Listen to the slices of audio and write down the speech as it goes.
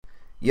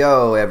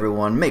Yo,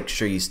 everyone, make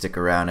sure you stick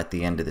around at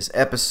the end of this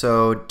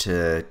episode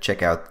to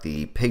check out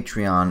the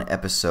Patreon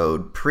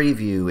episode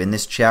preview. In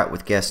this chat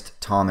with guest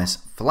Thomas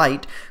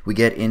Flight, we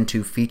get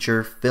into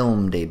feature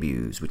film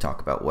debuts. We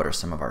talk about what are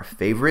some of our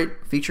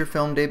favorite feature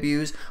film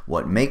debuts,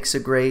 what makes a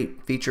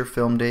great feature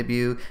film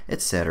debut,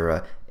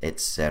 etc.,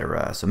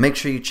 etc. So make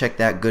sure you check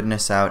that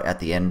goodness out at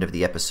the end of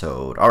the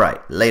episode. All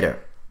right,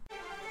 later.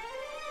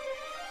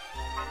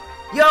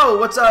 Yo,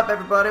 what's up,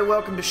 everybody?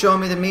 Welcome to Show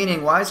Me the Meaning,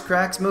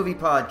 Wisecracks movie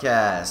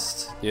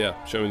podcast.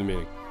 Yeah, show me the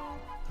meaning.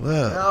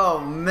 Whoa. Oh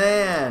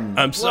man!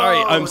 I'm sorry.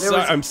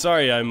 I'm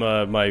sorry.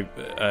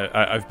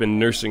 I've been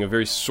nursing a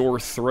very sore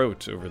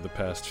throat over the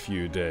past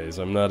few days.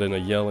 I'm not in a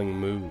yelling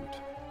mood.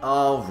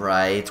 All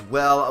right.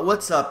 Well,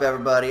 what's up,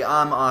 everybody?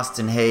 I'm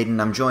Austin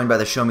Hayden. I'm joined by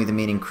the Show Me the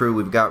Meaning crew.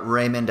 We've got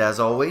Raymond, as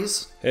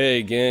always.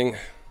 Hey, gang.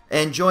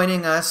 And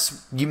joining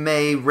us, you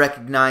may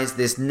recognize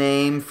this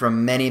name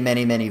from many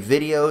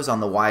videos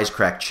on the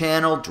Wisecrack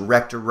channel.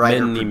 Director,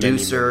 writer,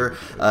 producer.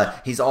 Many.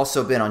 He's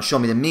also been on Show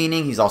Me the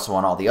Meaning. He's also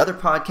on all the other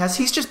podcasts.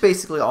 He's just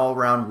basically all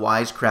around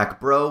Wisecrack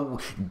bro.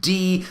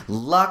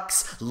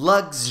 Deluxe,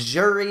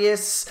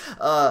 luxurious,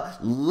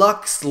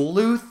 Lux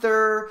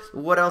Luthor.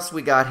 What else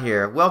we got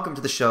here? Welcome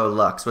to the show,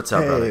 Lux. What's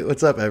up, brother? Hey,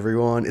 what's up,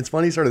 everyone? It's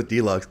funny you started with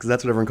Deluxe because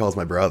that's what everyone calls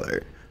my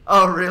brother.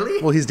 Oh,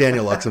 really? Well, he's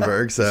Daniel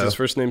Luxembourg, so... Does his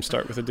first name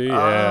start with a D?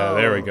 Yeah,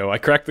 there we go. I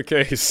cracked the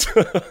case.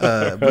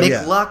 Nick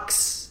yeah.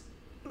 Lux?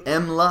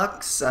 M.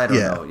 Lux? I don't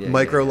know. Yeah,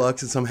 Micro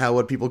Lux is somehow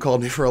what people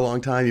called me for a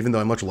long time, even though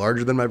I'm much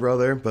larger than my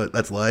brother, but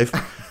that's life.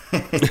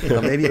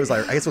 Maybe it was,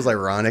 I guess it was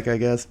ironic, I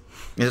guess.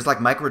 Is it like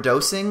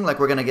microdosing? Like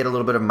we're going to get a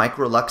little bit of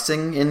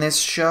micro-luxing in this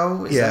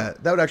show?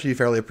 That would actually be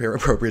fairly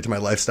appropriate to my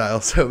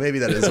lifestyle, so maybe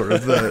that is sort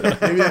of the...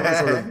 Maybe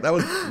that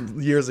was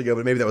years ago,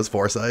 but maybe that was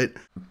foresight.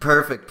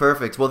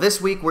 Perfect. Well,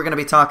 this week we're going to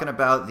be talking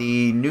about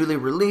the newly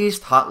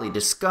released, hotly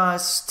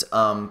discussed,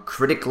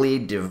 critically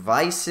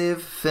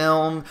divisive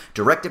film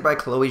directed by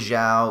Chloe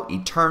Zhao,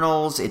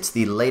 Eternals. It's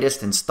the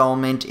latest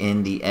installment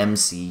in the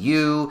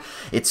MCU.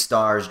 It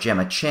stars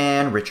Gemma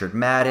Chan, Richard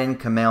Madden,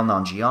 Kumail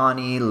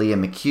Nanjiani, Leah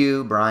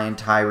McHugh, Brian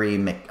Tyree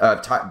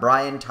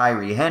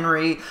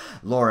Henry,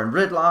 Lauren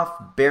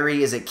Ridloff,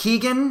 Barry, is it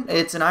Keegan?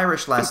 It's an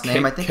Irish last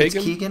name. I think it's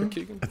Keegan.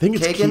 I think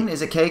it's Kagan.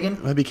 Is it Kagan?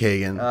 It might be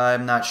Kagan.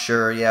 I'm not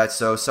sure. Yeah,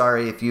 so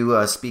sorry if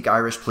you speak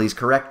Irish, please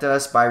correct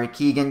us. Barry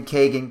Keegan,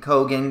 Kagan,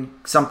 Kogan,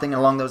 something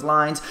along those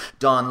lines.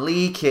 Don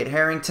Lee, Kit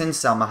Harington,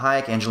 Salma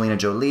Hayek, Angelina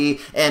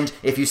Jolie. And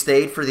if you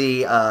stayed for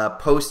the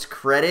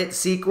post-credit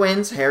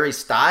sequence, Harry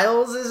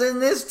Styles is in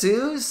this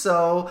too.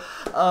 So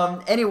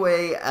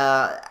anyway,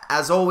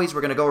 as always,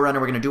 we're going to go around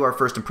and we're going to do our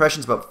first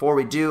impressions. But before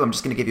we do, I'm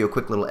just going to give you a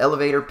quick little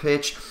elevator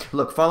pitch.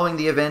 Look, following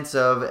the events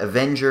of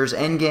Avengers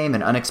Endgame,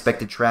 an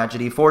unexpected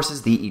tragedy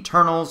forces the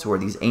Eternals, who are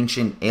these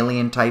ancient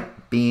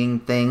alien-type being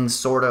things,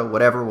 sorta,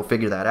 whatever, we'll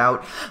figure that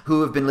out,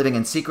 who have been living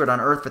in secret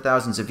on Earth for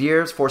thousands of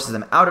years, forces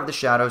them out of the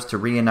shadows to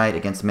reunite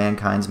against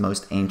mankind's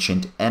most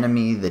ancient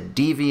enemy, the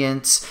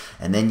Deviants.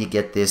 And then you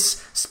get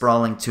this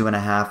sprawling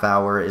 2.5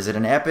 hour, is it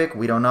an epic?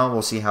 We don't know,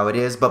 we'll see how it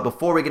is. But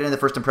before we get into the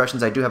first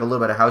impressions, I do have a little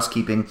bit of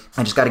housekeeping.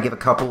 I just got to give a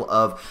couple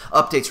of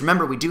updates.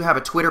 Remember, we do have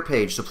a Twitter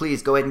page, so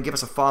please go ahead and give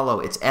us a follow.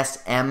 It's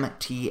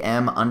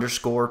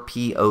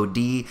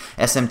SMTM_POD,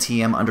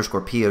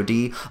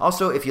 SMTM_POD.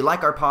 Also, if you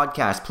like our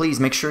podcast, please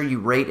make sure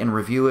you rate and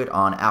review it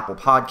on Apple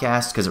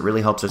Podcasts, because it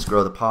really helps us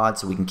grow the pod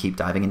so we can keep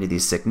diving into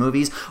these sick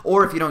movies.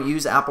 Or if you don't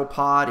use Apple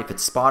Pod, if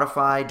it's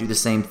Spotify, do the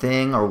same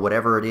thing, or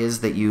whatever it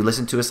is that you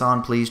listen to us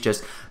on. Please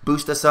just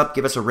boost us up,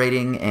 give us a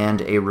rating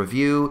and a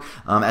review.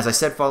 As I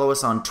said, follow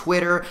us on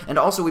Twitter. And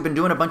also, we've been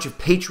doing a bunch of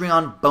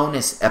Patreon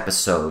bonus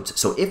episodes.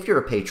 So if you're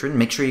a patron,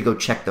 make sure you go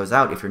check those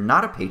out. If you're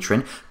not a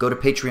patron, go to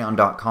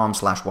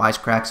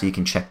patreon.com/wisecrack so you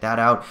can check that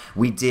out.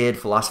 We did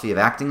Philosophy of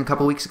Acting a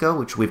couple weeks ago,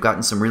 which we've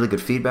gotten some really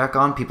good feedback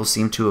on. People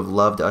seem to have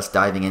loved us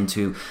diving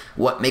into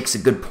what makes a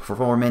good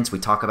performance. We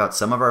talk about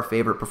some of our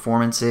favorite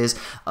performances.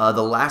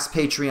 The last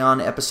Patreon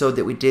episode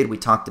that we did, we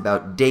talked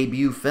about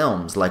debut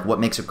films, like what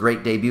makes a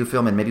great debut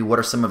film and maybe what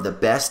are some of the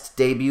best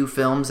debut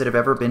films that have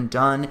ever been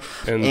done.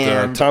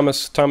 And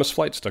Thomas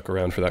Flight stuck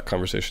around for that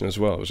conversation as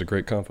well. It was a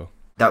great convo.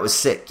 That was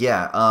sick,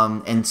 yeah.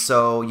 And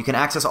so you can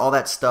access all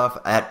that stuff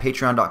at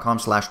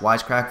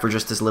patreon.com/wisecrack for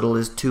just as little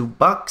as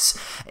 $2.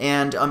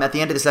 And at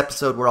the end of this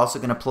episode, we're also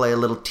going to play a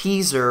little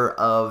teaser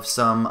of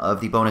some of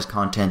the bonus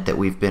content that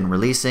we've been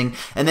releasing.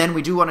 And then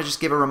we do want to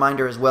just give a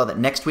reminder as well that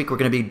next week we're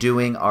going to be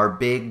doing our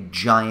big,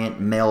 giant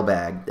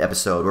mailbag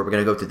episode where we're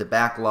going to go through the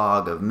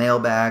backlog of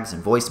mailbags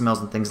and voicemails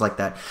and things like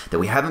that that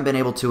we haven't been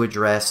able to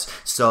address.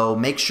 So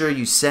make sure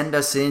you send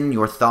us in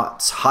your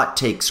thoughts, hot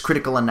takes,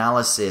 critical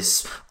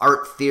analysis,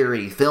 art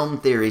theory, film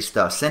theory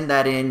stuff. Send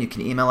that in. You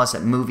can email us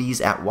at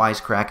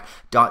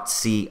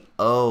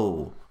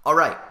movies@wisecrack.co. All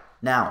right,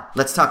 now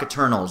let's talk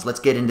Eternals.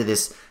 Let's get into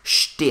this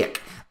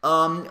shtick.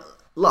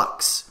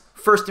 Lux,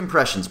 first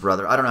impressions,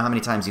 brother. I don't know how many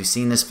times you've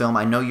seen this film.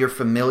 I know you're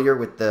familiar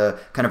with the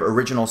kind of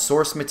original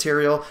source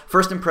material.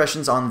 First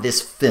impressions on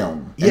this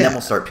film, and then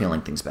we'll start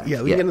peeling things back.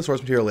 Yeah, we can get into source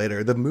material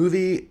later. The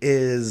movie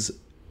is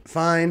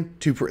fine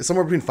to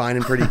somewhere between fine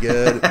and pretty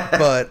good,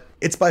 but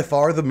it's by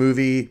far the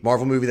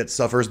Marvel movie that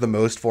suffers the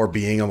most for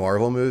being a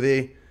Marvel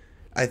movie.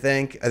 I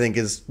think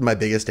is my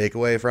biggest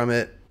takeaway from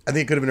it. I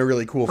think it could have been a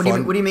really cool, what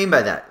fun. What do you mean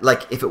by that?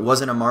 Like, if it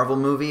wasn't a Marvel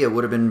movie, it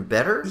would have been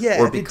better?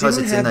 Yeah, or because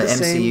it's in the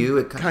MCU,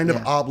 it kind of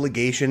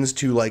obligations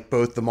to like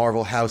both the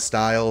Marvel house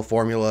style,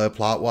 formula,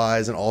 plot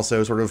wise, and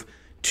also sort of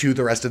to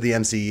the rest of the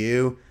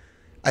MCU.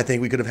 I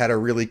think we could have had a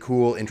really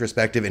cool,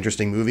 introspective,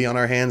 interesting movie on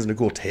our hands and a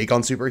cool take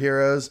on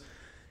superheroes.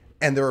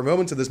 And there were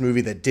moments of this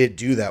movie that did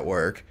do that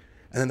work.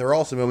 And then there are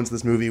also moments of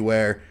this movie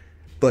where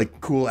like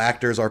cool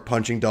actors are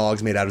punching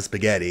dogs made out of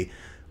spaghetti.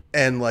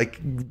 And like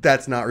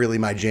that's not really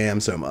my jam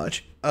so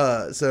much.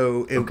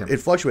 So it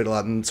fluctuated a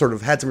lot and sort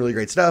of had some really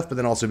great stuff, but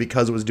then also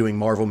because it was doing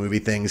Marvel movie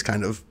things,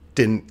 kind of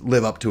didn't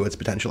live up to its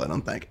potential, I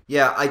don't think.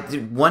 Yeah,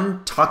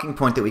 one talking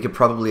point that we could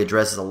probably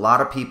address is a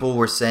lot of people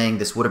were saying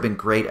this would have been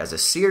great as a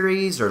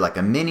series or like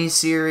a mini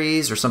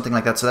series or something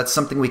like that. So that's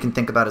something we can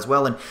think about as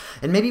well.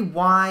 And maybe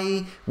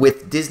why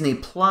with Disney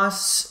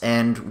Plus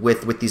and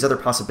with these other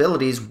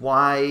possibilities,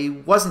 why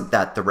wasn't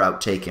that the route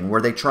taken?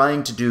 Were they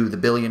trying to do the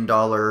 $1 billion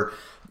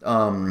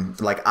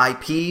like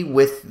IP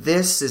with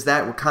this? Is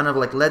that what kind of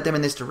like led them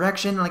in this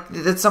direction? Like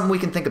that's something we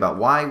can think about.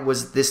 Why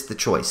was this the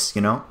choice,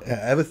 you know? I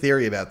have a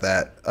theory about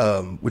that,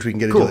 which we can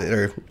get into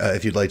later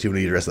if you'd like to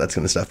when you address that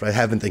kind of stuff. But I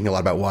have been thinking a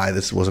lot about why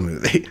this was a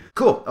movie.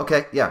 Cool.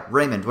 Okay. Yeah.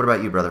 Raymond, what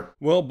about you, brother?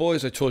 Well,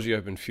 boys, I told you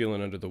I've been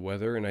feeling under the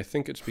weather, and I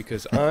think it's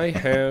because I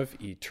have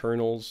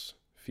Eternals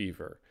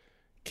fever.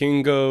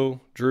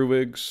 Kingo,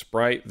 Druig,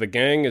 Sprite, the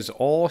gang is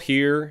all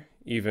here,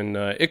 even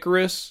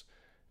Icarus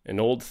and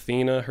old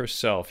Thena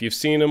herself. You've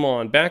seen them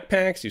on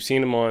backpacks, you've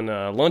seen them on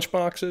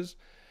lunchboxes,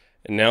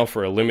 and now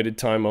for a limited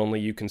time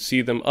only, you can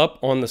see them up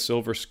on the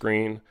silver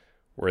screen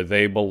where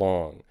they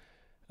belong.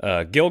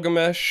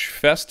 Gilgamesh,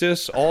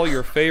 Festus, all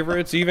your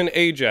favorites, even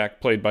Ajax,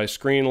 played by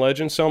screen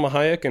legend Salma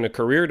Hayek in a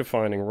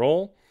career-defining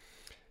role.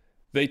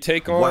 They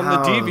take on the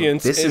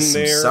deviants in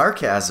their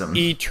sarcasm.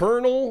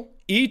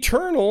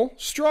 eternal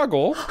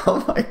struggle.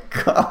 Oh my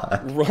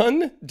God.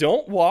 Run,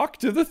 don't walk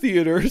to the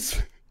theaters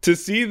to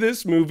see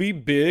this movie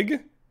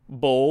big,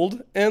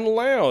 bold, and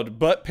loud.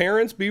 But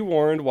parents, be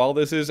warned, while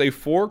this is a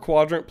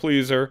 4-quadrant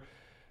pleaser,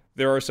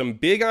 there are some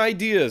big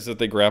ideas that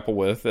they grapple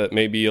with that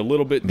may be a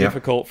little bit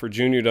difficult for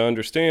Junior to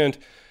understand,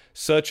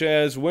 such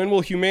as when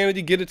will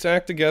humanity get its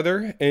act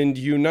together and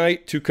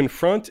unite to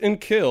confront and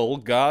kill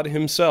God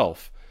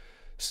himself?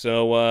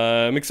 So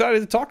I'm excited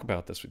to talk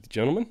about this with you,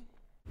 gentlemen.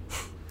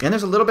 And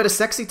there's a little bit of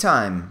sexy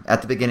time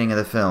at the beginning of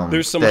the film.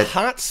 There's some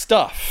hot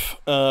stuff,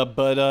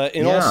 but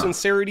in all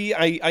sincerity,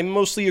 I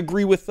mostly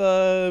agree with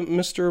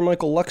Mr.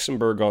 Michael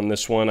Luxenberg on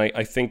this one.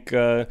 I think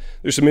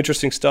there's some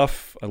interesting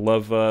stuff. I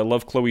love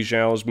Chloe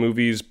Zhao's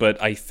movies,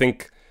 but I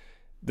think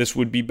this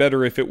would be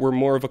better if it were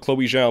more of a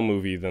Chloe Zhao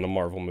movie than a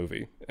Marvel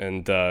movie.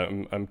 And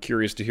I'm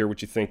curious to hear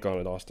what you think on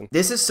it, Austin.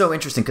 This is so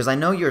interesting because I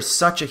know you're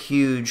such a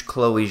huge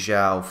Chloe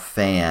Zhao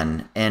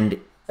fan,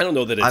 and I don't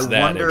know that it's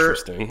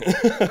interesting.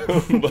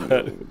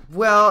 But.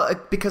 Well,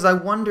 because I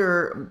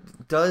wonder,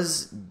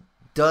 does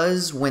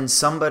when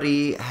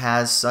somebody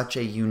has such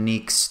a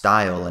unique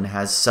style and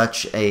has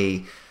such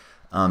a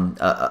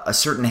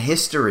certain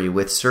history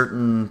with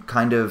certain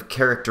kind of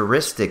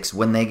characteristics,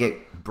 when they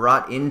get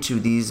brought into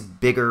these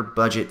bigger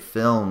budget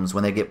films,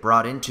 when they get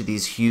brought into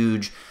these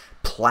huge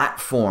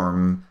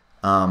platform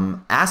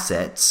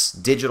assets,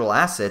 digital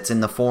assets in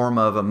the form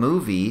of a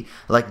movie,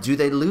 like, do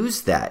they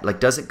lose that? Like,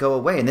 does it go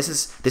away? And this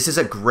is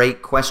a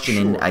great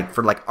question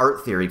for like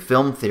art theory,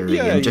 film theory,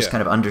 and just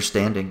kind of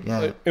understanding.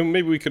 Yeah, and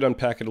maybe we could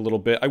unpack it a little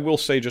bit. I will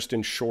say, just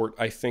in short,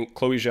 I think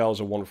Chloe Zhao is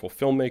a wonderful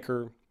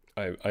filmmaker.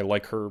 I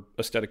like her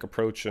aesthetic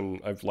approach, and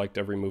I've liked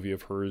every movie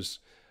of hers,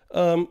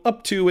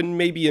 up to and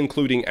maybe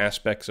including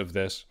aspects of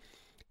this.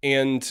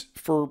 And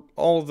for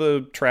all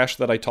the trash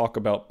that I talk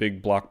about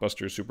big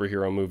blockbuster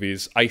superhero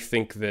movies, I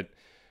think that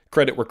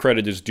credit where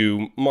credit is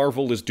due,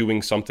 Marvel is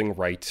doing something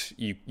right.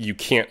 You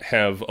can't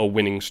have a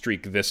winning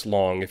streak this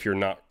long if you're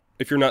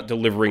not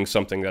delivering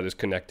something that is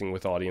connecting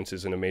with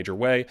audiences in a major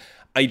way.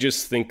 I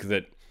just think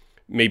that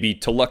maybe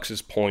to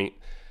Lux's point,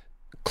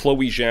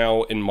 Chloe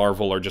Zhao and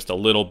Marvel are just a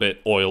little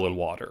bit oil and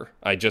water.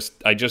 I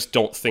just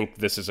don't think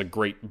this is a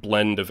great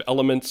blend of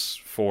elements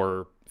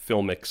for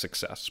filmic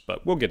success,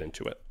 but we'll get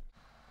into it.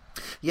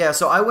 Yeah,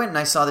 so I went and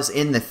I saw this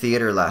in the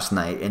theater last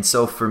night, and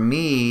so for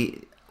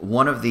me,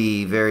 one of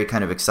the very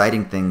kind of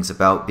exciting things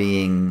about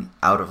being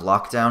out of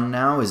lockdown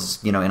now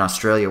is, in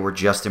Australia, we're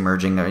just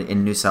emerging,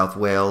 in New South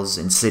Wales,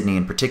 in Sydney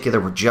in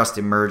particular, we're just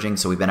emerging,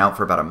 so we've been out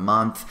for about a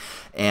month.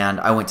 And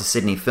I went to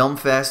Sydney Film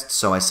Fest,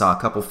 so I saw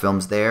a couple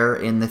films there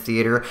in the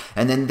theater.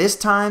 And then this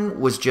time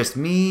was just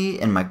me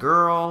and my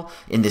girl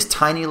in this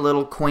tiny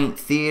little quaint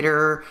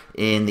theater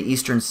in the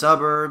eastern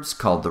suburbs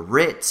called the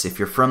Ritz. If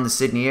you're from the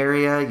Sydney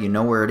area, you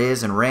know where it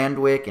is, in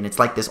Randwick. And it's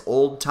like this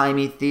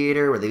old-timey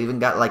theater where they've even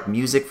got like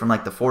music from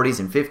like the 40s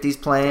and 50s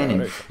playing.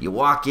 And you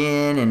walk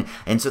in,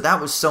 and so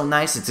that was so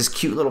nice. It's this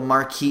cute little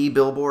marquee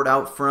billboard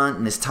out front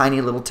in this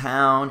tiny little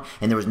town.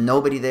 And there was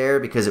nobody there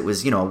because it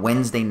was, a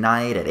Wednesday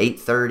night at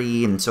 8:30.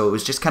 city, and so it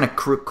was just kind of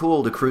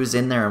cool to cruise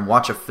in there and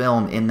watch a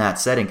film in that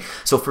setting.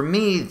 So for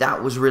me,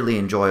 that was really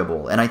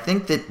enjoyable, and I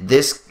think that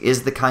this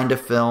is the kind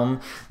of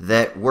film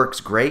that works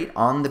great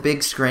on the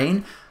big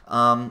screen,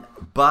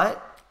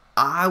 but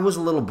I was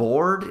a little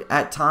bored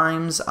at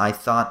times. I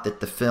thought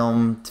that the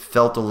film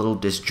felt a little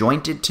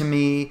disjointed to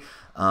me.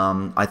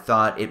 I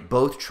thought it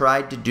both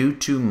tried to do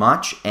too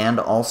much and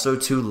also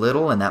too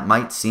little, and that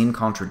might seem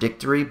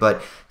contradictory,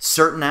 but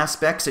certain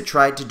aspects it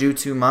tried to do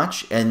too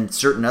much, and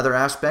certain other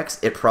aspects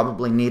it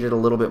probably needed a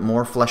little bit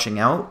more fleshing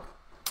out.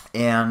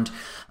 And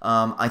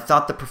I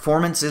thought the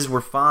performances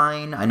were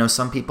fine. I know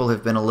some people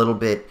have been a little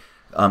bit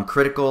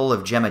critical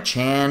of Gemma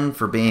Chan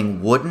for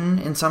being wooden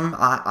in some.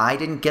 I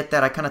didn't get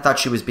that. I kind of thought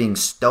she was being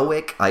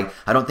stoic. I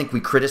don't think we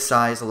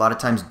criticize a lot of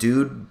times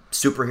dude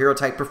superhero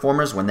type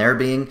performers when they're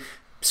being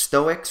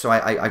stoic. So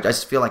I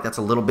just feel like that's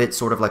a little bit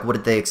sort of like, what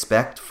did they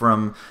expect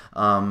from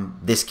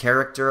this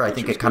character? I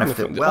think it kind of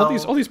fit well.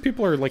 All these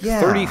people are like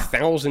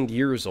 30,000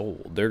 years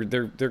old. They're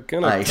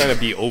gonna kind of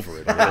be over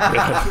it a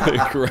little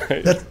bit,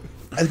 right?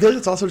 I feel like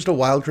it's also just a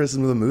wild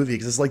criticism of the movie,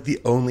 because it's like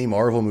the only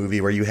Marvel movie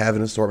where you have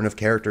an assortment of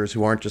characters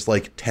who aren't just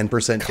like 10%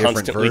 different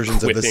Constantly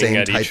versions of the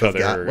same type of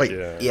guy. Like,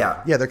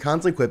 yeah, they're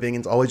constantly quipping,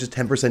 and it's always just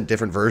 10%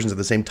 different versions of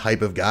the same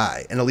type of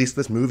guy. And at least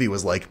this movie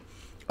was like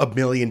a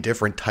million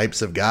different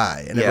types of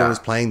guy, and everyone was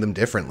playing them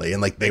differently, and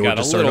like they were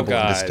discernible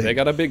and distinct. They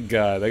got a big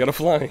guy, they got a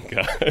flying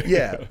guy.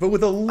 Yeah, but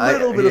with a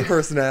little bit of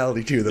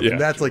personality to them, and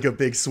that's like a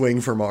big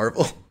swing for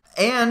Marvel.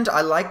 And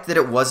I liked that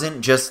it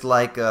wasn't just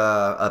like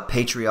a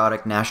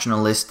patriotic,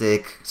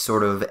 nationalistic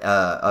sort of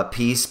a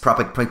piece of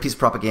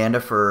propaganda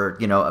for,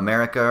 you know,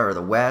 America or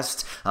the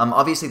West.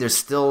 Obviously, there's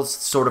still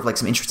sort of like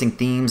some interesting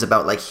themes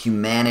about like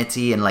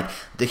humanity, and like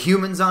the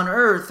humans on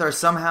Earth are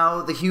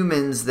somehow the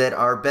humans that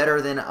are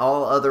better than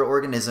all other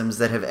organisms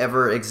that have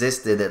ever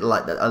existed at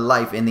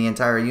life in the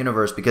entire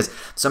universe, because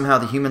somehow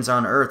the humans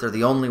on Earth are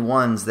the only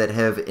ones that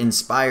have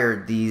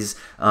inspired these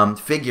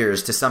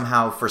figures to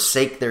somehow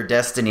forsake their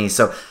destiny.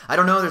 So I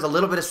don't know, there's a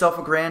little bit of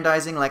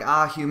self-aggrandizing, like,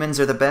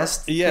 humans are the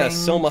best. Yeah, thing.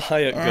 Selma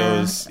Hayek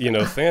goes, you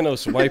know,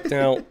 Thanos wiped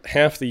out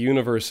half the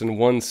universe in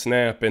one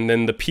snap, and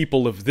then the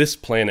people of this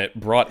planet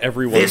brought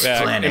everyone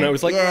back. Planet. And I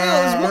was like,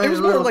 it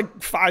was more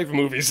like 5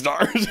 movie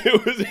stars.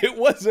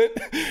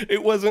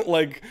 It wasn't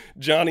like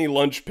Johnny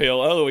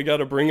Lunchpail, oh, we got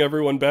to bring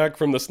everyone back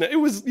from the snap. It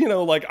was, you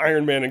know, like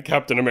Iron Man and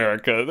Captain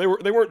America.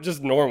 They weren't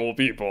just normal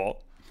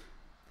people.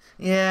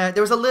 Yeah,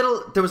 there was a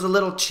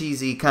little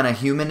cheesy kind of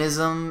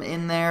humanism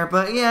in there,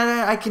 but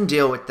yeah, I can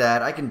deal with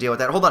that.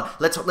 Hold on,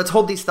 let's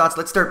hold these thoughts.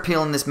 Let's start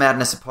peeling this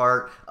madness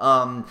apart.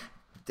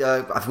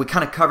 We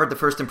kind of covered the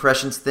first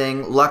impressions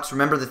thing. Lux,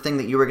 remember the thing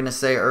that you were going to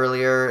say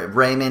earlier.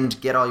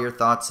 Raymond, get all your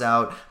thoughts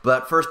out.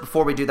 But first,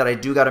 before we do that, I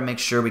do got to make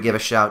sure we give a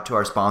shout to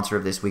our sponsor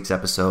of this week's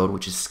episode,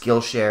 which is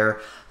Skillshare.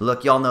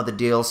 Look, y'all know the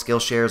deal.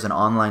 Skillshare is an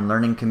online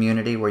learning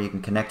community where you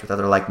can connect with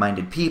other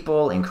like-minded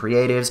people and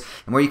creatives,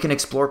 and where you can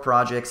explore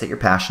projects that you're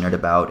passionate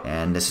about.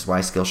 And this is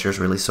why Skillshare is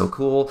really so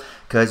cool,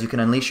 because you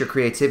can unleash your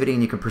creativity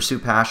and you can pursue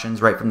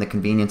passions right from the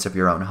convenience of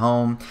your own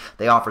home.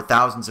 They offer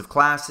thousands of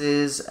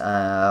classes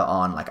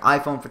on like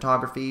iPhone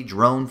photography,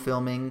 drone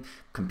filming,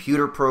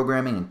 computer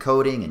programming and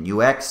coding and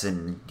UX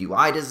and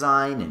UI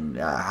design, and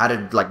how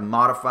to like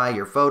modify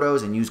your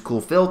photos and use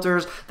cool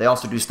filters. They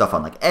also do stuff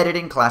on like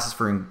editing, classes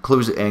for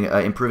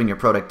improving your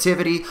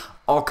productivity,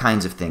 all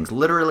kinds of things.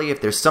 Literally, if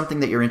there's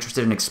something that you're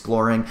interested in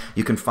exploring,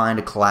 you can find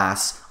a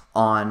class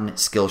on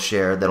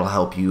Skillshare that'll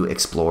help you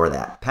explore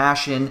that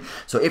passion.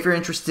 So if you're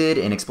interested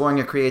in exploring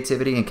your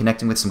creativity and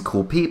connecting with some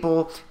cool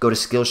people, go to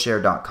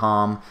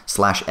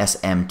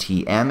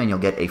Skillshare.com/SMTM and you'll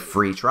get a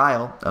free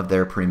trial of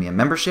their premium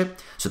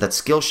membership. So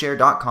that's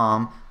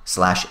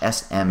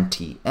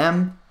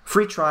Skillshare.com/SMTM,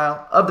 free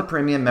trial of the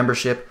premium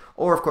membership,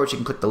 or of course you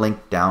can click the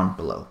link down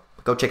below.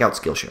 Go check out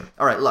Skillshare.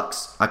 All right,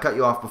 Lux, I cut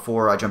you off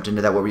before I jumped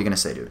into that. What were you going to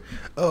say, dude?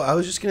 Oh, I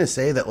was just going to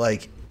say that,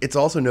 like, it's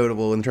also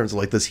notable in terms of,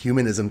 like, this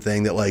humanism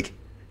thing that, like,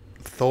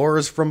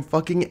 Thor's from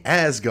fucking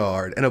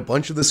Asgard, and a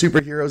bunch of the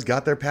superheroes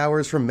got their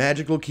powers from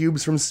magical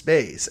cubes from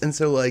space. And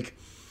so, like,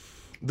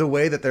 the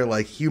way that they're,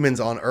 like, humans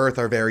on Earth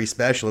are very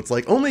special, it's,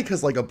 like, only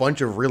because, like, a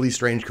bunch of really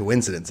strange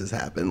coincidences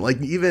happen.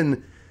 Like,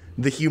 even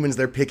the humans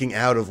they're picking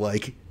out of,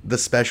 like, the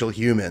special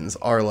humans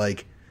are,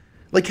 like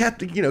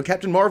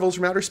Captain Marvel's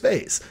from outer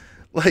space.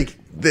 Like,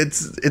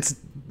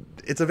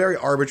 it's a very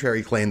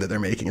arbitrary claim that they're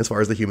making as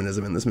far as the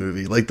humanism in this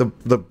movie. Like,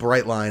 the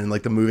bright line and,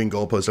 like, the moving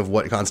goalpost of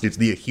what constitutes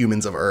the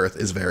humans of Earth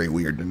is very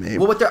weird to me.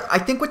 Well, I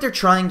think what they're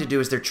trying to do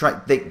is there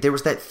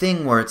was that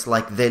thing where it's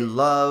like they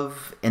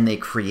love and they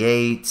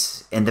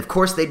create, and of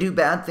course they do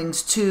bad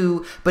things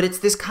too, but it's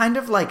this kind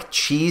of, like,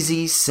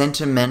 cheesy,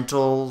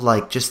 sentimental,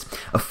 like, just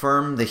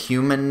affirm the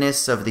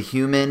humanness of the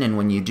human, and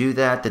when you do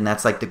that, then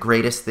that's, like, the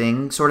greatest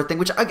thing sort of thing,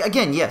 which,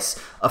 again, yes,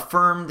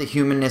 affirm the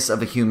humanness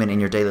of a human in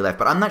your daily life,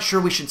 but I'm not sure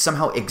we should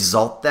somehow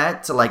exalt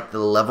that to like the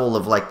level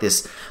of like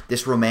this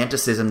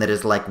romanticism that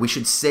is like we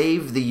should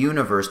save the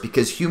universe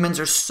because humans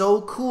are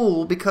so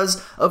cool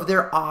because of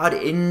their odd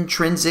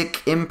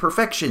intrinsic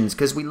imperfections,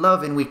 because we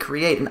love and we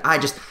create. And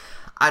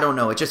I don't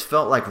know. It just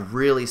felt like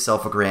really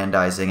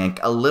self-aggrandizing and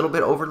a little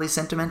bit overly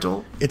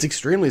sentimental. It's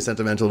extremely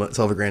sentimental and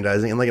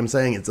self-aggrandizing. And like I'm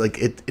saying, it's like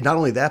it not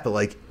only that, but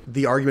like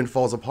the argument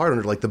falls apart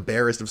under like the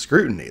barest of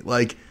scrutiny.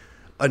 Like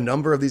a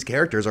number of these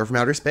characters are from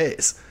outer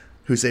space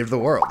who saved the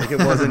world. Like it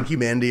wasn't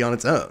humanity on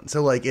its own.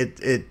 So like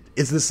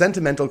it's the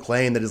sentimental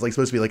claim that is like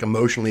supposed to be like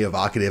emotionally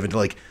evocative and to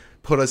like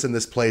put us in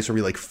this place where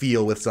we like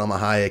feel with Salma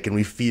Hayek and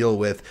we feel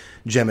with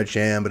Gemma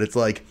Chan. But it's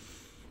like,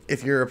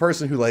 if you're a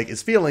person who like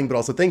is feeling but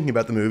also thinking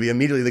about the movie,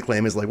 immediately the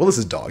claim is like, well, this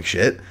is dog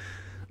shit.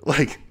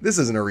 Like, this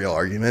isn't a real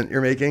argument you're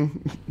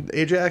making.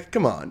 Ajax,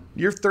 come on.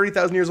 You're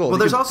 30,000 years old.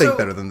 Well, you can think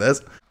better than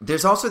this.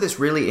 There's also this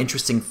really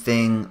interesting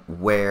thing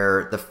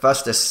where the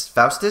Festus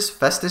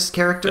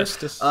character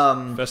Festus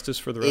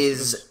for the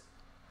rest of us.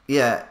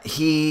 Yeah,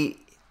 he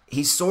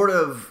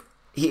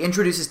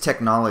introduces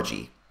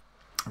technology,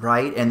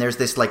 right? And there's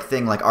this like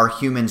thing like, are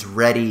humans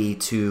ready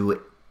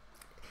to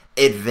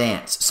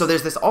advance? So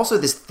there's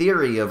this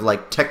theory of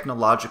like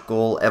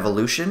technological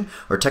evolution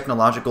or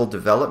technological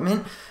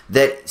development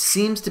that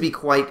seems to be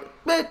quite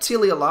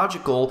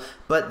teleological,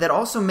 but that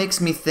also makes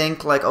me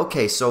think like,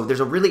 okay, so there's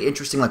a really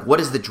interesting like,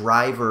 what is the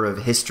driver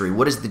of history?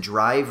 What is the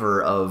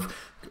driver of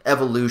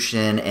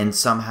evolution and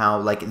somehow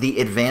like the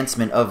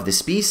advancement of the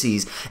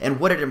species? And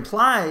what it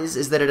implies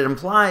is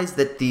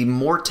that the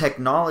more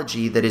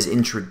technology that is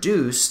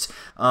introduced,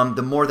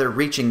 the more they're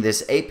reaching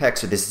this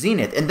apex or this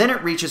zenith. And then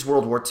it reaches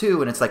World War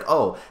II and it's like,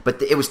 oh,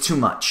 but it was too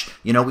much.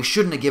 You know, we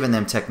shouldn't have given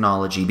them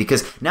technology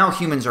because now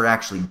humans are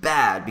actually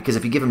bad, because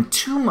if you give them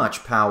too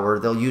much power,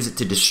 they'll use it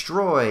to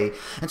destroy.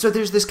 And so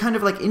there's this kind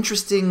of like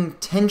interesting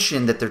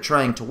tension that they're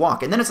trying to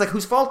walk. And then it's like,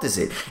 whose fault is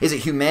it? Is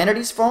it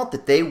humanity's fault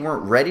that they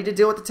weren't ready to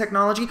deal with the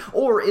technology?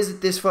 Or is it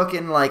this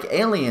fucking like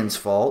alien's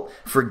fault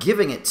for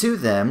giving it to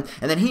them?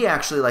 And then he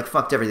actually like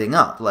fucked everything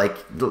up. Like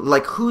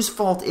whose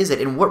fault is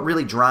it? And what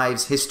really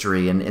drives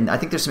history? And I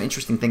think there's some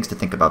interesting things to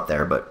think about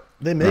there, but...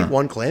 They make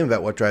one claim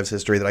about what drives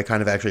history that I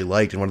kind of actually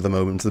liked in one of the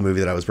moments of the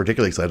movie that I was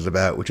particularly excited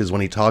about, which is when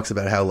he talks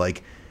about how,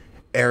 like,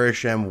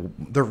 Arishem,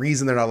 the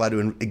reason they're not allowed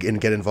to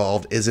get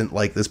involved isn't,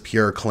 like, this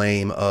pure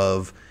claim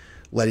of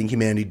letting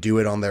humanity do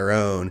it on their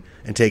own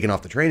and taking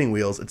off the training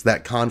wheels. It's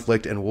that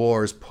conflict and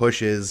wars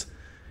pushes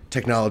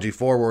technology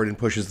forward and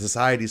pushes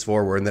societies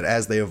forward, and that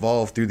as they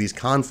evolve through these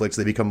conflicts,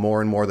 they become more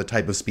and more the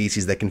type of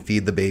species that can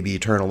feed the baby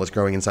eternal that's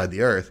growing inside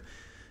the earth.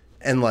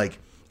 And, like...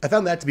 I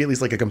found that to be at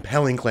least like a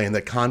compelling claim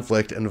that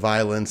conflict and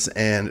violence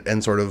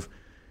and sort of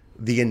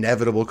the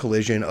inevitable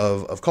collision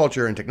of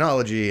culture and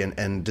technology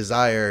and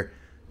desire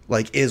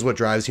like is what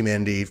drives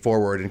humanity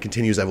forward and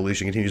continues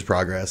evolution, continues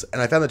progress.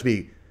 And I found that to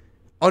be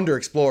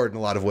underexplored in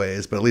a lot of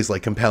ways, but at least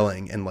like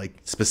compelling and like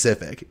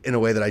specific in a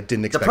way that I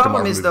didn't expect a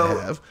Marvel movie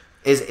to have.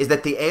 Is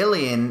that the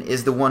alien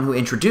is the one who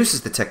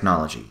introduces the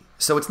technology.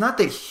 So it's not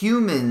that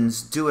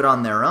humans do it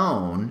on their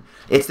own.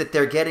 It's that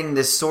they're getting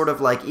this sort of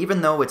like,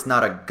 even though it's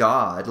not a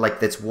god, like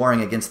that's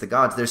warring against the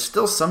gods, there's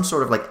still some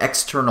sort of like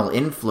external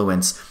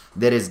influence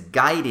that is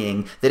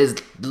guiding, that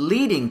is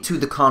leading to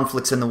the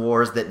conflicts and the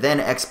wars that then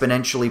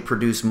exponentially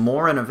produce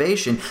more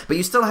innovation. But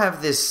you still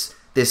have this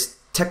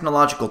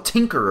technological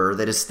tinkerer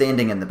that is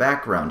standing in the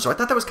background. So I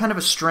thought that was kind of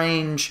a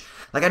strange,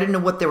 like I didn't know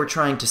what they were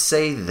trying to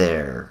say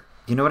there.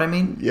 You know what I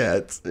mean?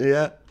 Yeah,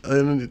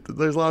 and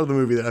there's a lot of the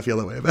movie that I feel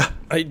that way about.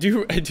 I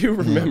do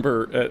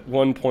remember at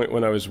one point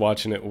when I was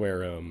watching it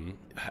where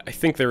I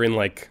think they're in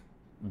like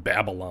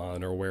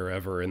Babylon or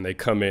wherever, and they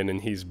come in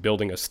and he's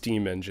building a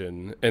steam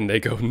engine, and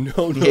they go,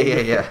 no,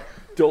 yeah.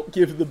 Don't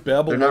give the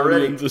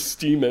Babylonians a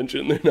steam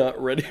engine. They're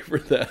not ready for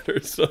that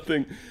or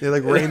something. They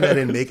like rein that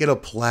in, make it a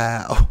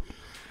plow.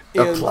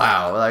 A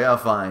plow, like oh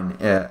fine,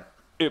 yeah.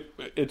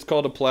 It's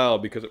called a plow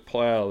because it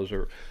plows,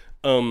 or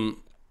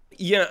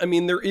yeah, I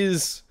mean, there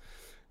is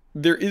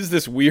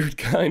this weird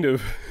kind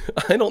of,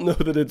 I don't know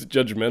that it's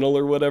judgmental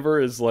or whatever,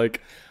 is like,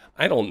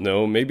 I don't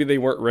know, maybe they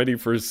weren't ready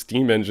for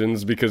steam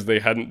engines because they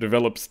hadn't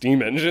developed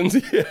steam engines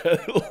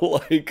yet.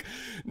 Like,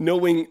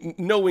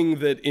 knowing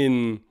that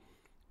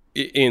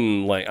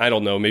in like, I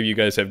don't know, maybe you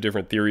guys have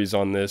different theories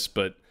on this,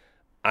 but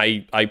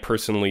I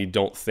personally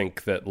don't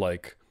think that,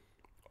 like,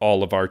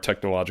 all of our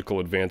technological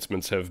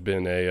advancements have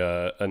been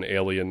an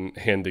alien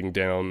handing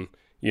down,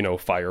 you know,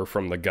 fire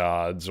from the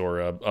gods, or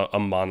a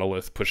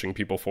monolith pushing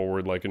people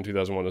forward like in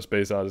 2001: A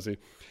Space Odyssey.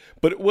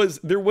 But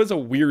there was a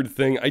weird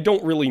thing. I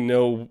don't really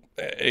know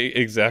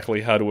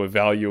exactly how to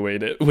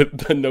evaluate it,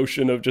 with the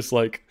notion of just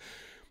like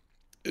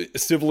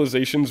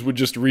civilizations would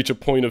just reach a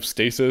point of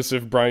stasis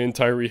if Brian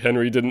Tyree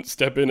Henry didn't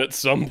step in at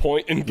some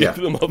point and give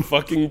them a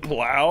fucking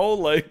plow.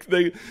 Like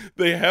they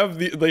have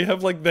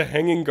like the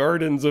Hanging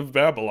Gardens of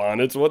Babylon.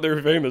 It's what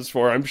they're famous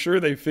for. I'm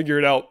sure they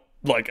figured out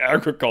like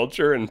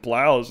agriculture and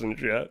plows and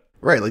shit.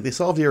 Right, like they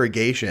solved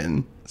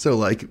irrigation, so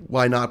like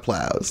why not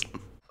plows?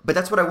 But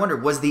that's what I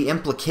wondered. Was the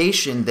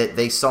implication that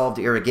they solved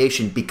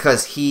irrigation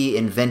because he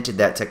invented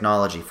that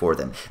technology for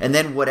them? And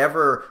then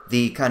whatever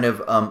the kind of,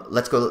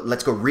 let's go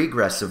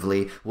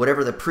regressively,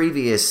 whatever the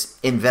previous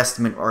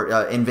investment or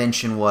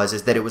invention was,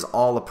 is that it was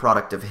all a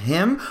product of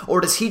him?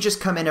 Or does he just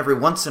come in every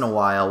once in a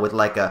while with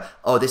like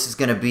this is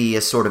going to be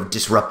a sort of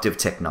disruptive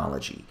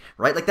technology,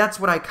 right? Like that's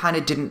what I kind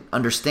of didn't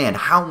understand.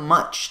 How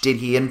much did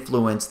he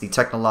influence the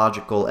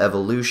technological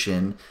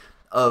evolution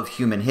of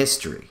human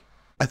history?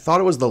 I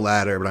thought it was the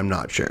latter, but I'm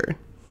not sure.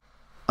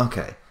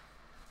 Okay,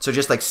 so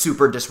just like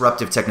super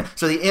disruptive technology.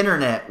 So the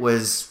internet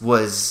was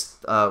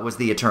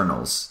the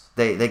Eternals.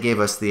 They gave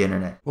us the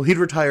internet. Well, he'd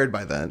retired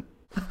by then.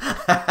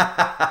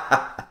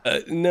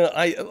 No,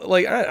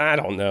 I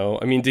don't know.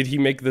 I mean, did he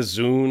make the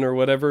Zune or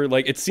whatever?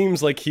 Like, it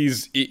seems like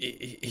he's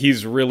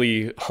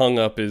really hung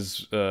up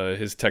his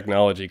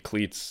technology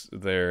cleats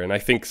there, and I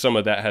think some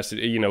of that has to,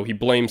 he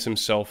blames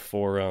himself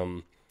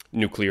for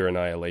nuclear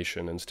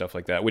annihilation and stuff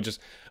like that, which is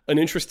an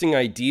interesting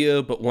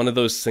idea, but one of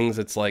those things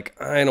that's like,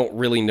 I don't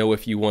really know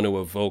if you want to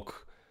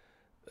evoke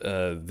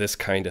this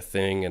kind of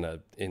thing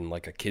in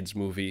like a kids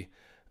movie,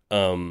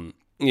 and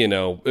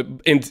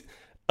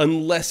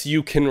unless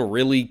you can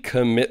really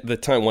commit the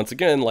time, once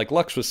again, like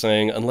Lux was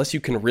saying, unless you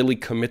can really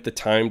commit the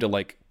time to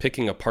like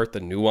picking apart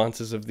the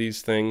nuances of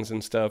these things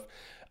and stuff.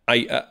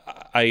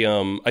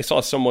 I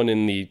saw someone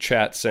in the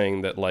chat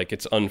saying that like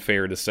it's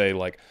unfair to say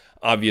like,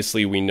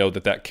 obviously we know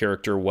that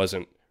character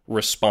wasn't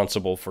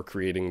responsible for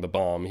creating the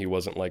bomb. He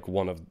wasn't like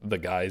one of the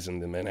guys in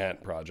the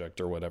Manhattan Project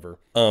or whatever.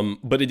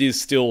 But it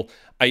is still,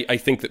 I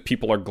think that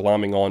people are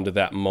glomming on to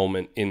that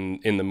moment in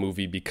the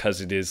movie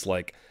because it is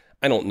like,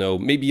 I don't know,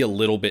 maybe a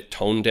little bit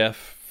tone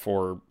deaf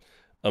for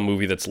a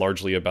movie that's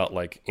largely about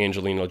like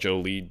Angelina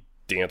Jolie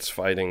dance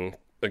fighting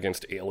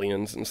against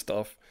aliens and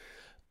stuff.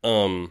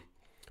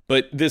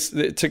 But this,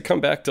 to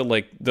come back to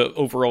like the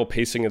overall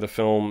pacing of the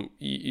film,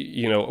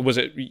 was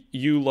it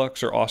you,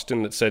 Lux, or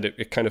Austin that said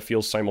it kind of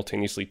feels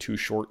simultaneously too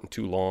short and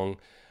too long?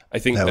 I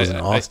think that was an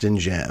Austin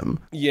gem.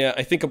 Yeah,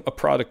 I think a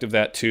product of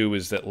that too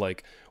is that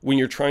like when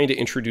you're trying to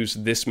introduce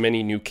this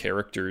many new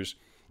characters,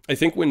 I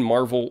think when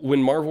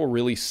Marvel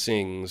really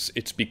sings,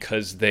 it's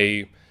because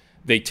they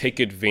take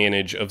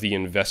advantage of the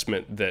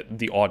investment that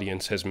the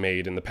audience has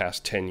made in the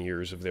past 10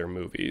 years of their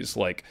movies.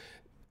 Like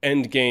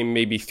Endgame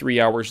may be 3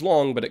 hours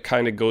long, but it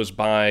kind of goes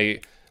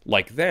by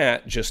like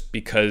that just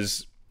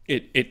because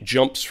it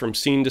jumps from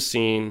scene to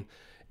scene.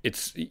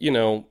 It's,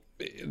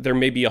 there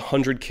may be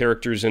 100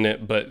 characters in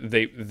it, but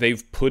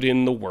they've put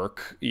in the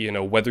work,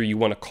 whether you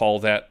want to call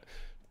that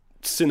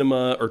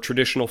cinema or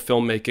traditional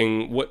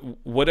filmmaking,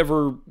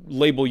 whatever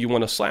label you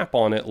want to slap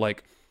on it,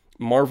 like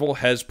Marvel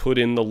has put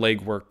in the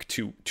legwork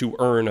to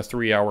earn a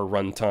 3-hour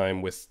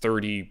runtime with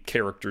 30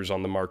 characters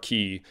on the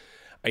marquee.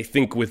 I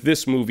think with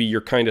this movie,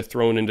 you're kind of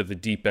thrown into the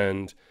deep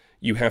end.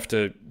 You have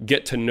to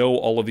get to know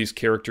all of these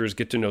characters,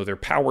 get to know their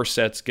power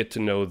sets, get to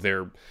know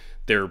their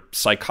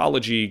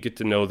psychology, get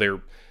to know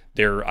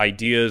their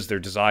ideas, their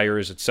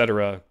desires,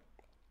 etc.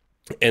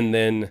 And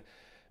then,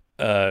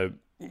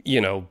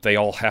 they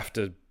all have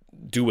to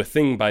do a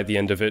thing by the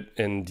end of it,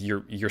 and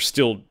you're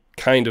still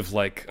kind of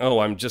like, oh,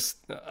 I'm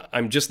just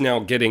now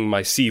getting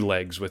my sea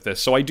legs with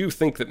this. So I do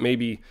think that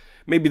maybe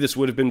this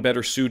would have been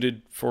better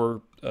suited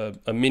for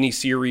a mini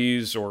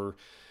series, or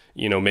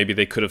maybe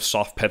they could have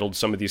soft pedaled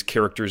some of these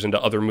characters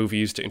into other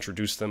movies to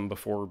introduce them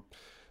before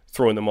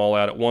throwing them all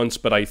out at once.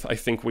 But I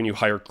think when you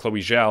hire Chloe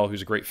Zhao,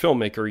 who's a great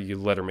filmmaker, you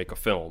let her make a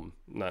film,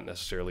 not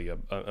necessarily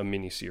a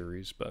mini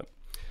series. But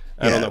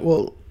I don't know.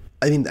 Well,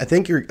 I mean, I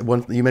think you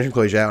mentioned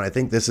Chloe Zhao, and I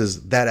think this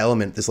is that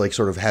element, this like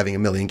sort of having a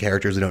million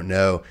characters we don't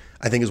know,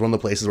 I think is one of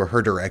the places where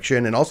her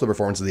direction and also the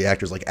performance of the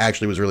actors like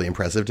actually was really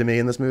impressive to me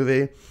in this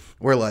movie,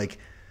 where like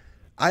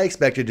I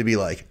expected to be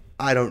like,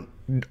 I don't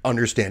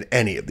understand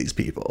any of these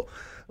people.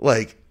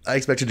 Like, I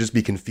expected to just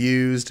be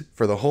confused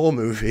for the whole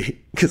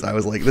movie because I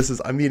was like,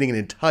 I'm meeting an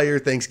entire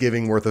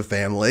Thanksgiving worth of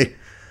family,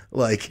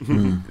 like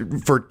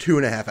for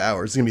 2.5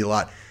 hours. It's gonna be a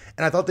lot.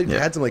 And I thought they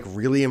had some like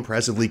really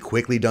impressively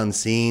quickly done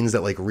scenes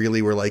that like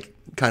really were like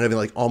kind of in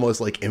like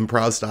almost like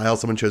improv style.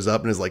 Someone shows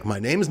up and is like, my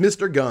name is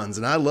Mr. Guns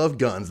and I love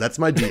guns. That's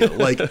my deal.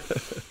 Like,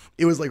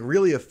 it was like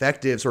really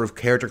effective sort of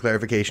character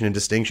clarification and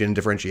distinction and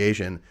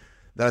differentiation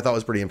that I thought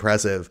was pretty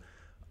impressive.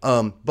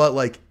 But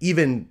like I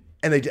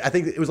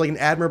think it was like an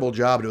admirable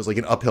job, but it was like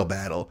an uphill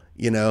battle,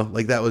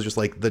 like that was just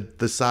like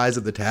the size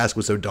of the task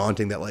was so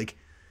daunting that like,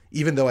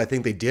 even though I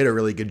think they did a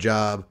really good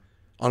job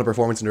on a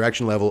performance and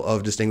direction level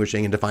of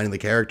distinguishing and defining the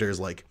characters,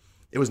 like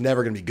it was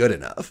never going to be good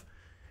enough.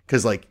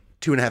 Cause like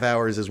 2.5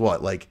 hours is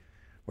what? Like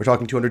we're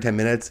talking 210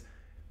 minutes.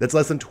 That's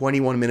less than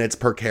 21 minutes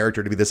per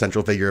character to be the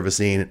central figure of a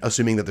scene,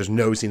 assuming that there's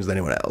no scenes with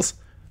anyone else.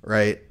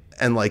 Right.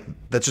 and like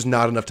that's just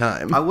not enough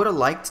time. I would have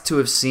liked to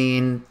have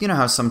seen, you know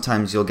how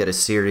sometimes you'll get a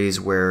series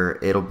where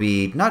it'll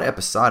be not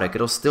episodic,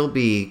 it'll still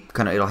be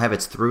it'll have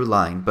its through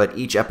line, but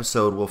each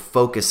episode will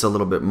focus a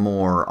little bit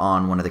more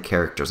on one of the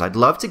characters. I'd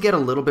love to get a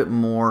little bit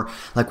more,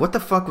 like, what the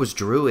fuck was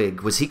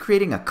Druig? Was he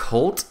creating a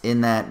cult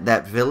in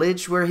that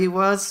village where he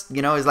was?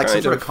 You know, it's like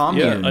some sort of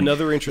commune. Yeah,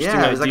 another interesting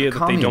idea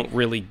that they don't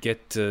really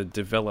get to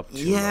develop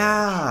too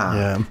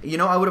much. You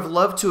know, I would have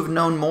loved to have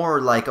known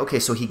more, like, okay,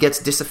 so he gets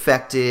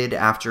disaffected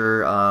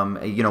after,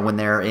 you know, when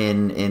they're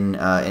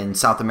in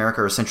South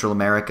America or Central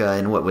America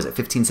in, what was it,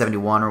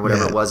 1571 or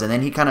whatever it was, and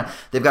then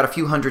they've got a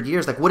few hundred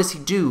years. Like, what does he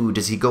do?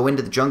 Does he go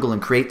into the jungle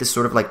and create this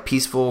sort of like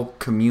peaceful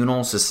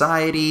communal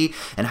society?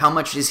 And how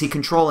much is he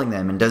controlling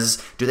them? And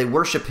do they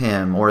worship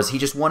him, or is he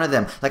just one of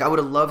them? Like, I would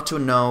have loved to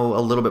know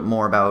a little bit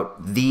more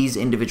about these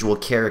individual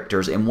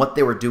characters and what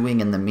they were doing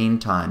in the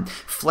meantime.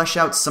 Flesh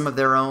out some of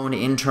their own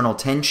internal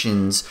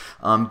tensions.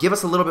 Give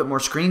us a little bit more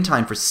screen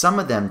time for some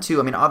of them too.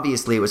 I mean,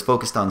 obviously it was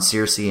focused on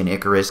Circe and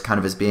Icarus kind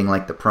of as being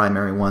like the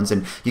primary ones,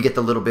 and you get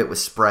the little bit with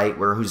Sprite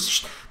where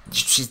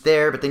she's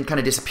there but then kind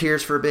of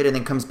disappears for a bit and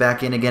then comes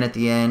back in again at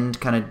the end,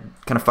 kind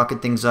of fucking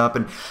things up.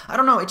 And I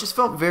don't know, it just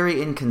felt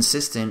very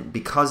inconsistent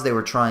because they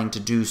were trying to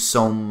do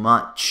so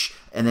much,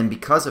 and then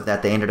because of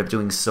that they ended up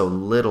doing so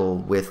little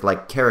with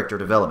like character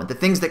development, the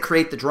things that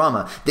create the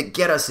drama, that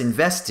get us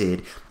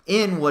invested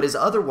in what is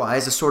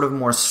otherwise a sort of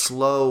more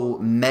slow,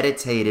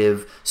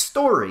 meditative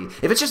story.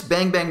 If it's just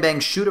bang, bang, bang,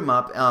 shoot 'em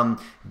up,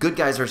 good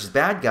guys versus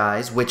bad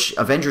guys, which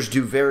Avengers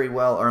do very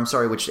well,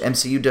 which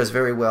MCU does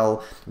very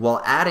well,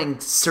 while adding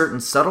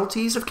certain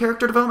subtleties of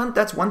character development,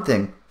 that's one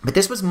thing. But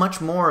this was much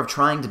more of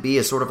trying to be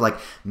a sort of like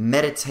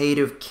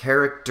meditative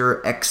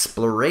character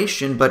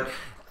exploration, but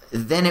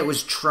then it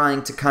was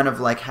trying to kind of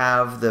like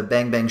have the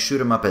bang bang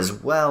shoot 'em up as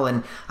well,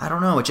 and I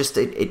don't know, I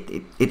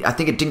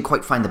think it didn't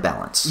quite find the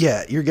balance.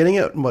 Yeah, you're getting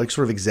it like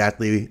sort of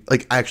exactly,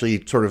 like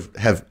actually sort of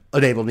have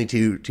enabled me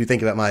to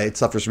think about my "it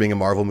suffers from being a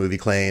Marvel movie"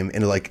 claim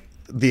in like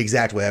the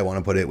exact way I want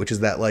to put it, which is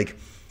that like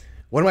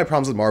one of my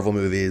problems with Marvel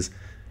movies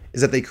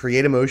is that they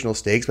create emotional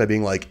stakes by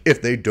being like,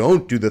 if they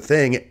don't do the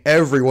thing,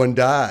 everyone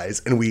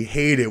dies, and we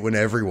hate it when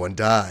everyone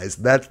dies.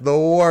 That's the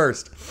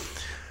worst.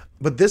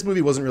 But this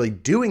movie wasn't really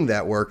doing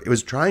that work. It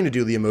was trying to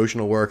do the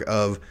emotional work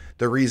of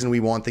the reason we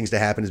want things to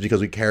happen is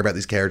because we care about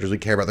these characters, we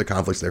care about their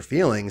conflicts, their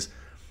feelings.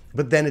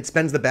 But then it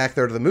spends the back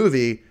third of the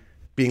movie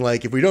being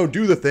like, if we don't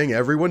do the thing,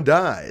 everyone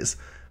dies.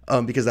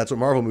 Because that's what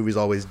Marvel movies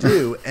always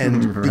do.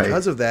 And right.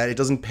 Because of that, it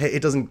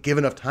doesn't give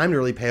enough time to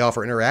really pay off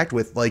or interact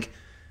with like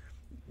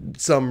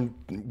some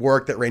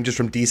work that ranges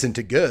from decent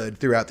to good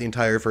throughout the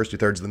entire first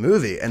 2/3 of the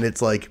movie. And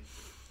it's like,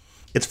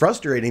 it's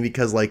frustrating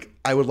because, like,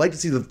 I would like to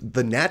see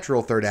the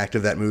natural third act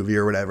of that movie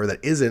or whatever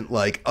that isn't,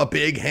 like, a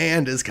big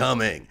hand is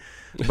coming,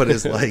 but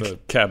is, like... the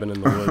Cabin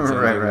in the Woods.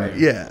 Right.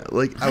 Yeah,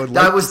 like, I would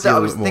like to see I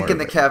was thinking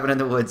the Cabin in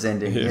the Woods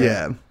ending.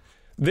 Yeah.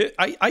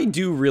 I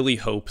do really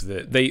hope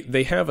that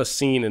they have a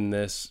scene in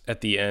this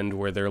at the end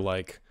where they're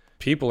like,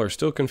 people are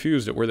still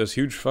confused at where this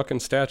huge fucking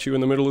statue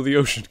in the middle of the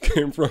ocean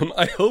came from.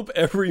 I hope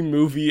every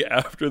movie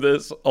after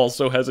this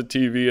also has a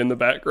TV in the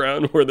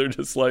background where they're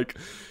just like...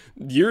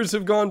 years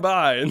have gone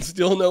by and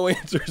still no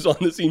answers on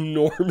this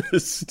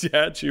enormous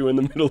statue in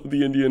the middle of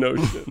the Indian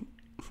Ocean.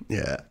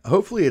 Yeah.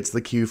 Hopefully it's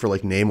the cue for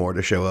like Namor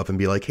to show up and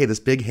be like, hey, this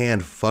big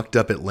hand fucked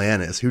up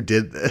Atlantis. Who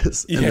did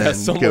this? And yeah,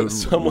 someone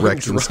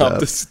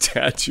dropped a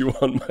statue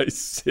on my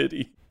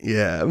city.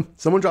 Yeah.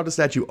 Someone dropped a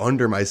statue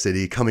under my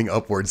city coming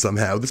upward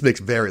somehow. This makes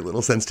very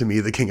little sense to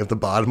me, the king of the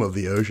bottom of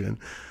the ocean.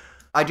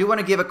 I do want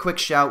to give a quick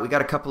shout. We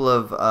got a couple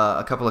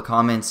of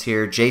comments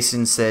here.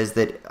 Jason says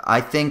that I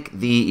think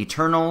the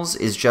Eternals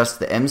is just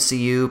the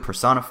MCU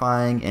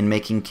personifying and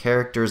making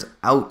characters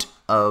out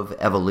of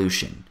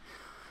evolution.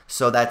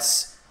 So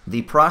that's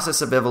the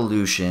process of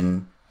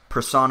evolution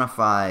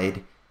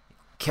personified,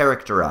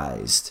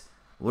 characterized.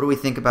 What do we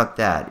think about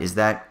that? Is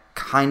there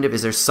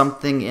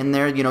something in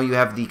there? You know, you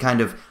have the kind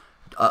of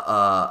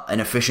an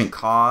efficient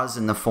cause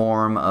in the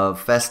form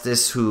of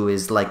Festus, who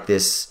is like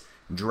this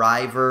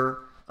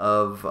driver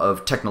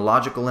of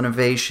technological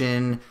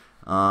innovation.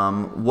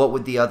 What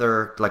would the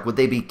other, like, would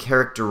they be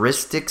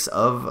characteristics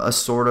of a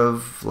sort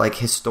of like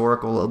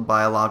historical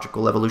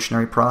biological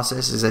evolutionary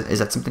process? Is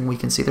that something we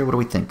can see there? What do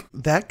we think?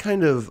 That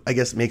kind of, I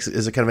guess,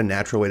 is a kind of a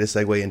natural way to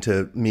segue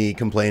into me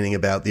complaining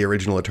about the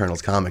original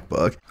Eternals comic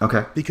book.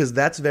 Okay. Because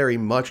that's very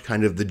much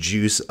kind of the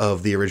juice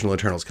of the original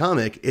Eternals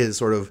comic is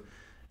sort of,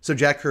 so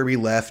Jack Kirby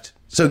left,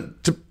 so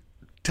to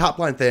top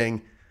line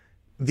thing,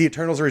 the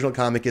Eternals original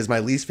comic is my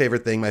least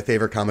favorite thing my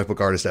favorite comic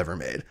book artist ever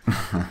made.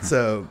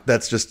 So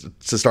that's just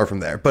to start from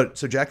there. But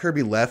so Jack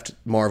Kirby left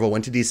Marvel,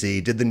 went to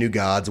DC, did the New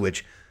Gods,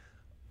 which,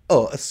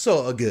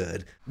 so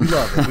good. We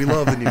love it. We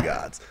love the New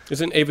Gods.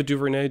 Isn't Ava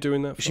DuVernay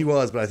doing that? She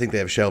was, but I think they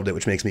have shelved it,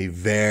 which makes me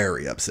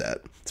very upset.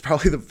 It's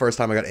probably the first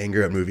time I got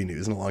angry at movie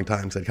news in a long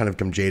time because I'd kind of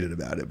become jaded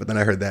about it. But then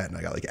I heard that and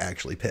I got like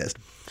actually pissed.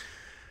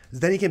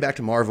 Then he came back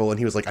to Marvel and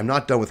he was like, I'm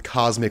not done with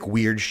cosmic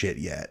weird shit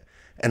yet.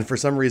 And for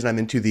some reason, I'm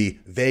into the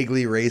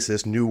vaguely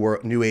racist, new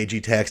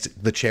agey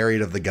text, The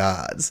Chariot of the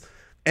Gods.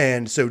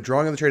 And so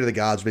drawing on the trade of the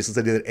gods,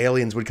 basically the idea that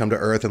aliens would come to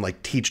Earth and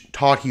like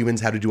taught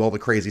humans how to do all the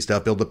crazy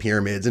stuff, build the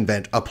pyramids,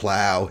 invent a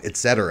plow,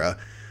 etc.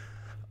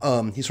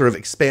 He sort of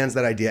expands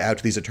that idea out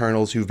to these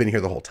Eternals who've been here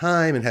the whole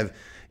time and have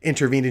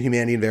intervened in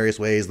humanity in various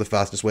ways, the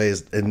fastest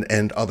ways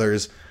and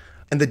others.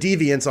 And the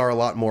deviants are a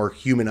lot more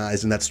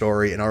humanized in that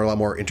story and are a lot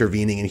more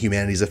intervening in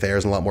humanity's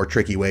affairs in a lot more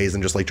tricky ways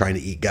than just like trying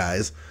to eat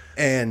guys.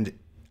 And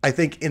I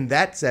think in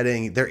that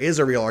setting, there is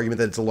a real argument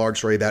that it's a large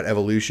story about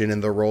evolution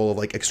and the role of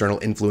like external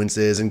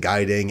influences and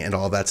guiding and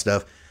all that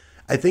stuff.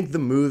 I think the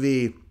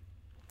movie,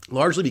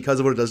 largely because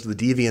of what it does to the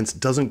deviants,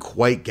 doesn't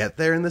quite get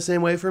there in the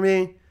same way for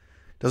me.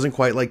 Doesn't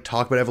quite like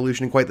talk about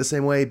evolution in quite the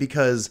same way,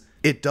 because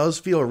it does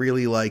feel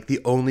really like the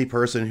only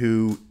person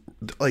who,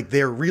 like,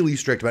 they're really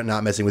strict about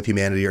not messing with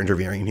humanity or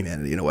interfering in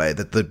humanity in a way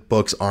that the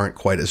books aren't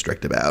quite as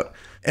strict about.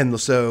 And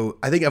so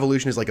I think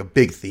evolution is like a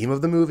big theme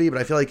of the movie, but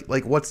I feel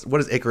like what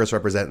does Icarus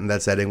represent in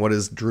that setting? What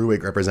does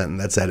Druig represent in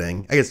that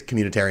setting? I guess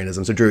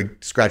communitarianism, so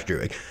Druig, scratch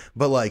Druig.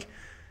 But like,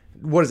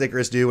 what does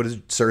Icarus do? What does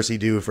Cersei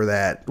do for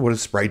that? What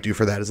does Sprite do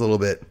for that? Is a little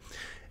bit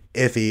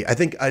iffy.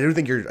 I do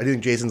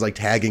think Jason's like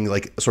tagging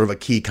like sort of a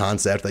key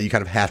concept that you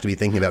kind of have to be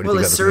thinking about when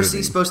you think about this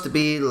movie. Cersei supposed to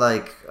be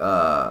like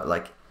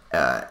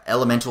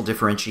elemental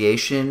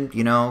differentiation,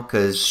 you know,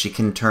 because she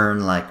can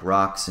turn like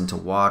rocks into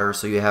water.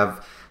 So you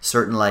have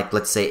certain, like,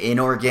 let's say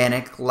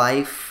inorganic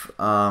life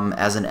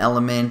as an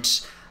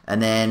element. And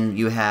then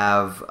you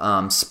have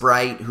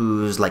Sprite,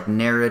 who's like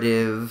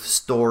narrative,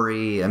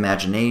 story,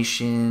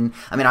 imagination.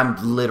 I mean,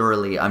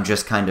 I'm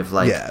just kind of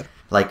like,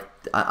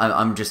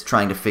 I'm just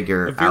trying to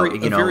figure out,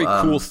 you know, a very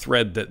cool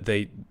thread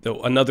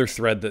another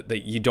thread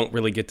that you don't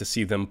really get to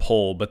see them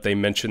pull, but they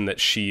mention that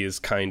she is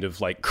kind of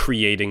like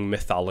creating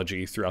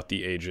mythology throughout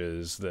the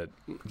ages that,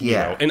 you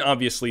know, and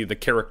obviously the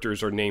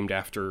characters are named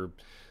after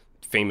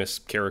famous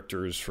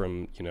characters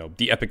from, you know,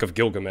 the Epic of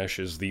Gilgamesh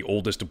is the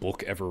oldest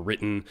book ever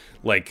written.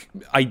 Like,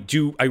 I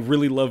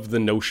really love the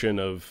notion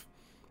of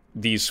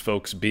these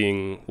folks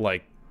being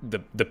like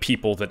the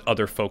people that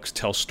other folks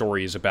tell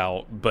stories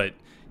about, but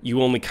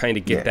you only kind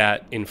of get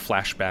that in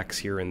flashbacks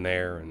here and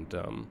there.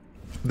 And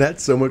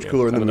that's so much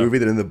cooler in the movie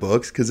than in the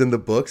books, because in the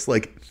books,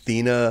 like,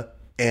 Thena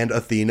and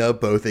Athena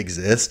both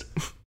exist.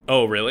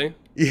 Oh, really?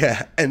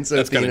 Yeah, and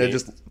so Thena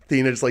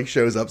just like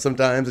shows up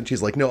sometimes, and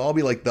she's like, no, I'll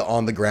be like the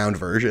on the ground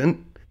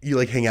version. You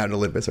like hang out in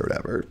Olympus or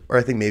whatever, or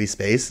I think maybe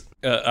space.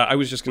 I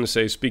was just going to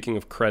say, speaking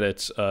of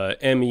credits,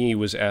 Emmy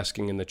was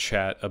asking in the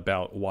chat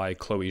about why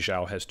Chloe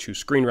Zhao has 2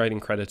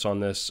 screenwriting credits on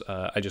this.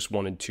 I just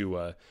wanted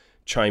to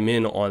chime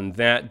in on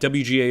that.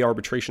 WGA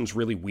arbitration's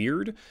really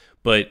weird,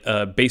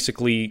 but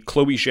basically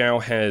Chloe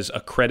Zhao has a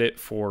credit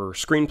for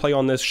screenplay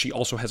on this. She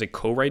also has a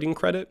co-writing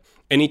credit.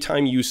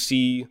 Anytime you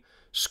see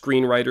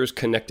screenwriters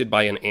connected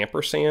by an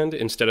ampersand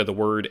instead of the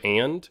word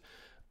and,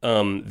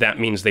 that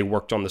means they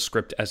worked on the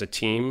script as a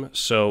team.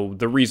 So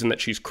the reason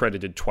that she's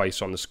credited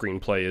twice on the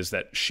screenplay is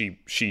that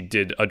she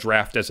did a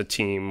draft as a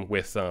team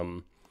with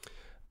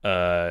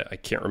I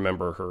can't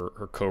remember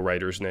her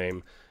co-writer's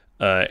name,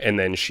 and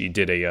then she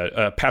did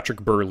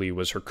Patrick Burley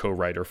was her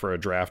co-writer for a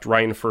draft.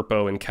 Ryan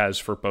Firpo and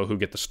Kaz Firpo, who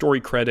get the story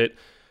credit,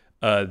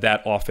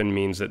 that often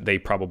means that they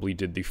probably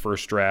did the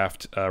first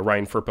draft.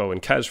 Ryan Firpo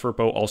and Kaz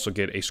Firpo also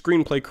get a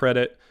screenplay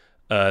credit.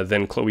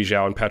 Then Chloe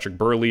Zhao and Patrick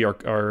Burley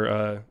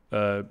are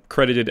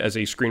credited as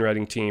a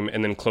screenwriting team,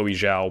 and then Chloe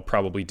Zhao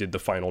probably did the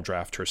final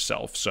draft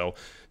herself. So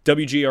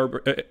WGA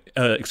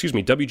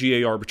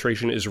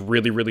arbitration is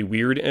really, really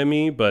weird,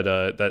 Emmy,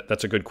 but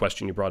that's a good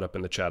question you brought up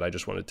in the chat. I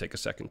just wanted to take a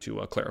second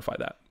to clarify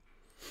that.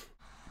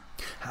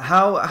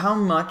 How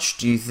much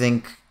do you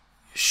think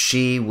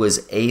she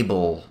was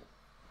able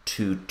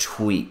to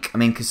tweak? I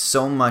mean, because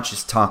so much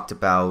is talked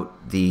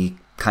about the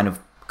kind of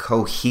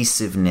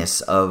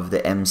cohesiveness of the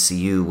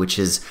MCU, which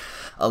has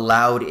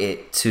allowed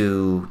it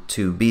to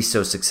be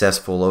so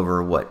successful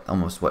over what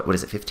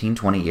is it, 15,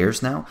 20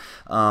 years now,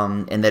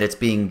 and that it's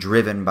being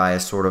driven by a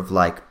sort of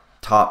like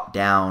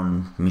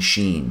top-down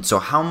machine. So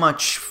how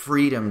much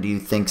freedom do you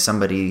think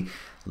somebody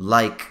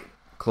like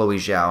Chloe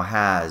Zhao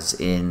has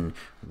in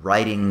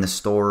writing the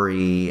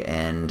story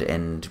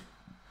and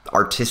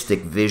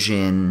artistic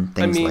vision,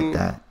 things like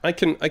that? I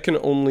can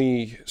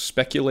only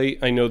speculate.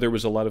 I know there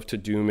was a lot of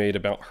to-do made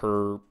about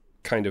her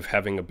kind of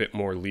having a bit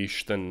more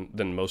leash than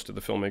most of the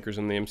filmmakers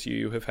in the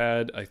MCU have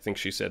had. I think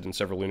she said in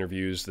several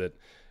interviews that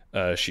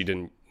she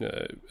didn't,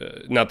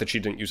 not that she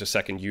didn't use a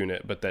second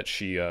unit, but that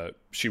she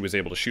was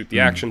able to shoot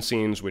the action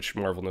scenes, which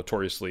Marvel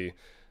notoriously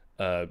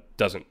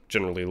doesn't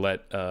generally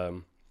let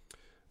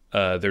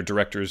their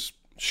directors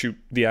shoot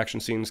the action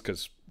scenes,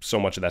 because so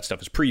much of that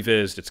stuff is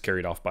prevised. It's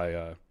carried off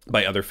by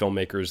other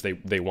filmmakers.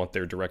 They want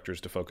their directors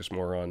to focus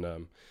more on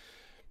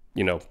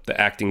the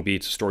acting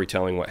beats,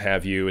 storytelling, what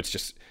have you.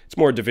 It's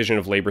more a division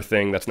of labor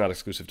thing. That's not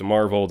exclusive to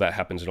Marvel. That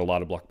happens in a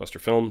lot of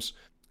blockbuster films.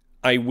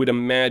 I would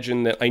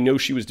imagine that, I know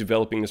she was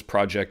developing this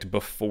project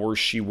before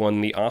she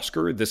won the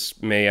Oscar.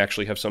 This may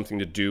actually have something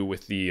to do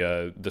with the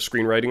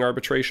screenwriting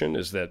arbitration,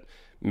 is that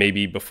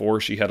maybe before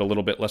she had a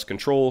little bit less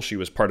control. She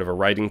was part of a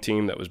writing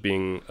team that was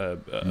being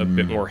a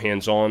bit more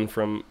hands-on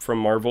from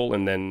Marvel.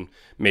 And then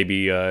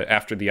maybe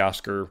after the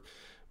Oscar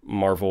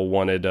Marvel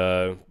wanted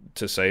to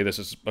say this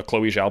is a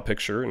Chloe Zhao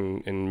picture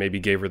and maybe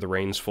gave her the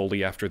reins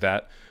fully after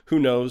that. Who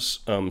knows?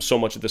 So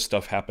much of this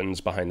stuff happens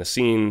behind the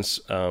scenes,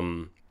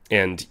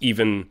 and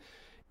even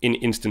in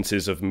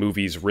instances of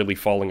movies really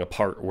falling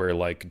apart where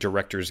like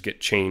directors get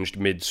changed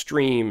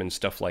midstream and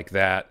stuff like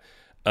that,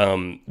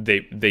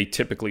 they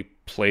typically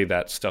play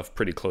that stuff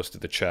pretty close to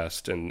the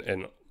chest,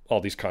 and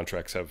all these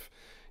contracts have,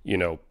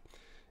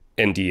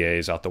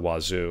 NDAs out the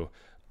wazoo.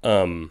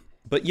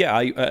 But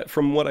yeah,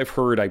 from what I've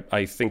heard,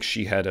 I think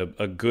she had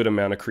a good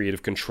amount of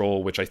creative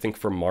control, which I think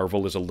for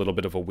Marvel is a little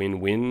bit of a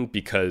win-win,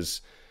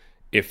 because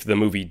if the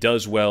movie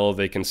does well,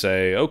 they can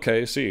say,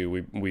 okay, see,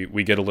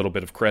 we get a little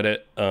bit of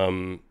credit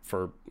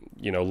for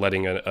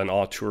letting an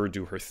auteur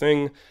do her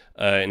thing,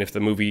 and if the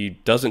movie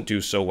doesn't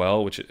do so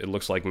well, which it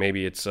looks like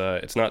maybe it's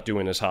not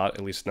doing as hot,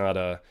 at least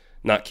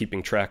not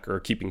keeping track or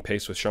keeping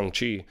pace with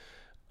Shang-Chi,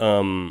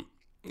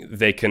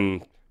 they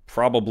can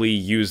probably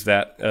use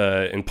that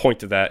and point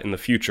to that in the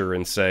future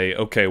and say,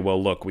 okay,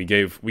 well, look, we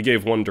gave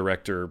one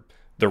director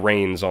the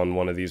reins on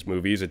one of these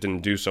movies. It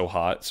didn't do so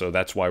hot, so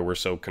that's why we're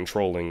so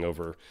controlling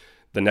over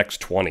the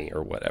next 20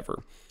 or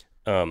whatever.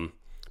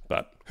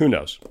 But who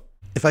knows?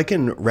 If I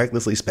can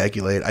recklessly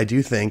speculate, I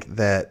do think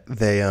that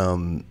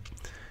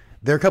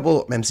there are a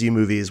couple MCU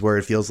movies where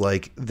it feels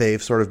like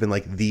they've sort of been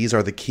like, these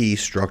are the key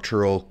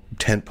structural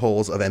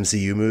tentpoles of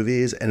MCU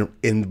movies, and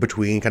in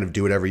between kind of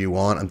do whatever you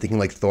want. I'm thinking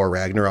like Thor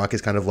Ragnarok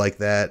is kind of like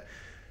that,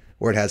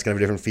 where it has kind of a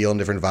different feel and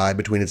different vibe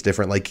between its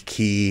different like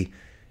key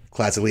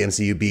classically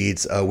MCU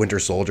beats. Winter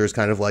Soldier is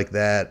kind of like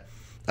that.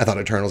 I thought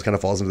Eternals kind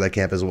of falls into that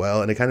camp as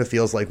well. And it kind of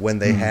feels like when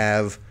they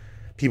have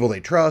people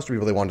they trust, or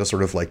people they want to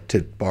sort of like,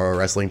 to borrow a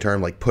wrestling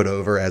term, like put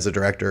over as a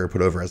director or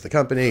put over as the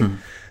company,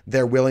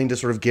 they're willing to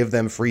sort of give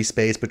them free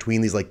space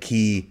between these like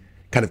key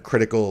kind of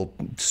critical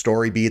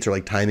story beats or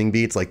like timing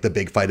beats, like the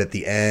big fight at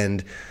the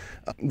end,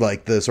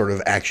 like the sort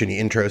of action-y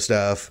intro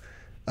stuff,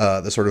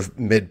 the sort of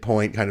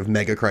midpoint kind of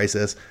mega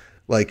crisis,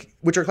 like,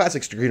 which are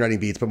classic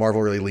screenwriting beats, but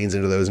Marvel really leans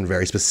into those in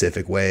very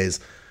specific ways.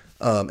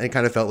 And it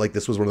kind of felt like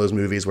this was one of those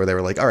movies where they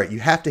were like, all right, you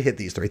have to hit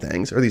these 3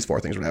 things or these 4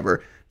 things,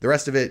 whatever. The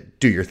rest of it,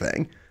 do your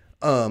thing.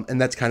 And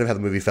that's kind of how the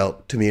movie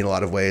felt to me in a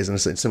lot of ways, and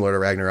it's similar to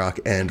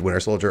Ragnarok and Winter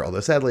Soldier, although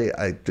sadly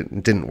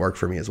it didn't work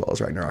for me as well as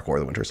Ragnarok or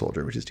the Winter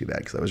Soldier, which is too bad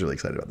because I was really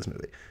excited about this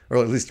movie, or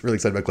at least really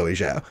excited about Chloe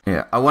Zhao.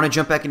 Yeah, I want to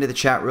jump back into the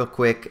chat real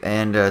quick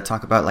and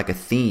talk about like a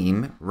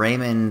theme.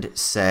 Raymond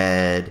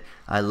said,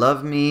 "I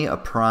love me a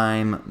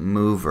prime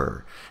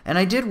mover," and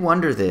I did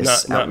wonder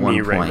this not at one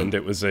me, point. Raymond.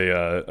 It was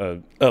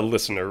a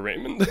listener,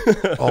 Raymond.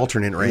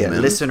 Alternate Raymond. Yeah,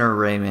 listener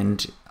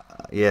Raymond.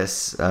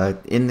 Yes,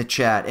 in the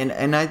chat.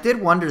 And I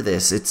did wonder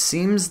this. It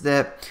seems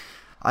that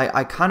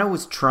I kind of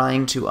was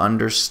trying to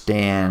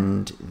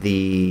understand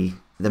the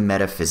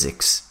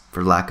metaphysics,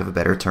 for lack of a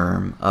better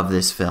term, of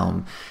this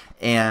film.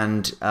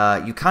 And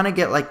you kind of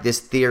get like this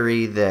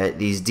theory that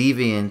these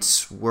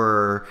deviants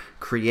were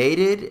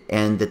created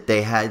and that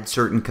they had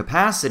certain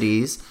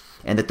capacities,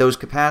 and that those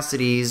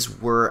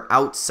capacities were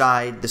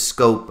outside the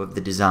scope of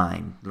the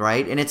design,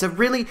 right? And it's a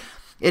really...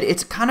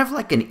 It's kind of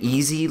like an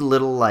easy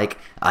little, like,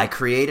 I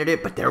created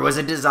it, but there was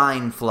a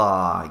design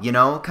flaw,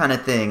 kind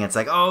of thing. It's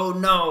like, oh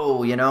no,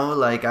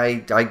 like,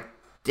 I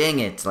dang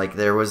it, like,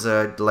 there was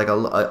a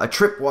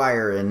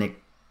tripwire, and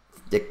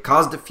it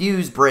caused a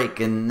fuse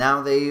break, and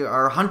now they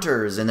are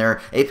hunters, and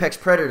they're apex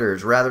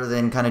predators, rather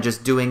than kind of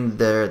just doing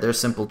their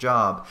simple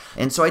job.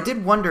 And so I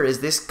did wonder, is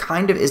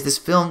this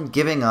film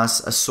giving us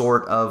a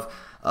sort of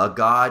a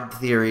God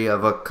theory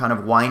of a kind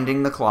of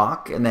winding the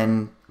clock, and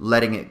then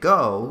letting it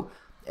go?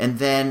 And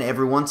then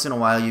every once in a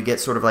while you get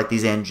sort of like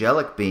these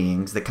angelic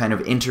beings that kind of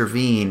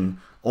intervene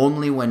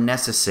only when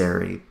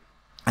necessary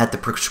at the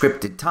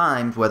prescripted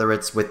times, whether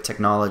it's with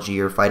technology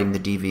or fighting the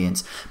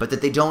deviants, but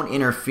that they don't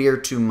interfere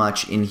too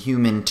much in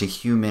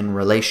human-to-human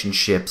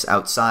relationships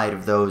outside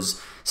of those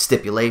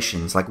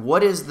stipulations. Like,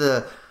 what is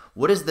the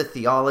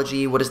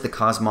theology? What is the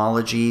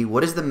cosmology?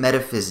 What is the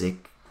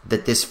metaphysic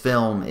that this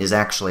film is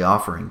actually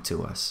offering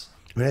to us?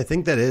 I mean, I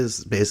think that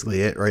is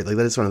basically it, right? Like,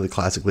 that is one of the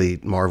classically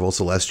Marvel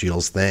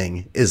Celestials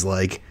thing, is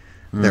like,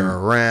 they're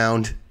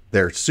around,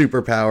 they're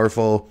super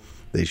powerful,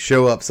 they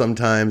show up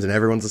sometimes, and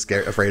everyone's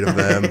afraid of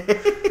them.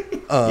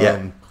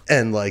 Yeah.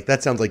 And like,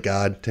 that sounds like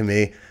God to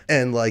me.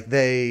 And like,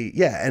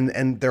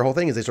 and their whole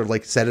thing is they sort of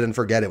like set it and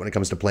forget it when it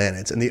comes to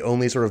planets. And the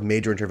only sort of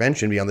major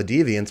intervention beyond the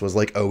deviants was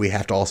like, oh, we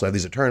have to also have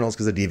these Eternals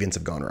because the deviants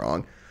have gone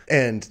wrong.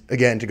 And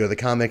again, to go to the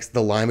comics,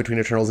 the line between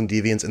Eternals and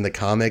deviants in the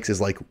comics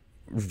is like,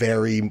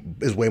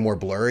 is way more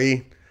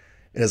blurry.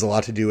 It has a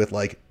lot to do with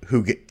like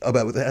it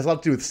has a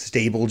lot to do with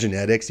stable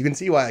genetics. You can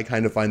see why I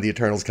kind of find the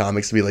Eternals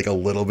comics to be like a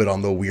little bit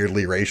on the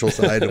weirdly racial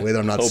side in a way that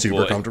I'm not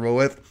super comfortable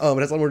with. It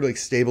has a lot more to do with like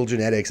stable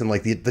genetics, and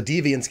like the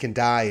deviants can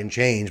die and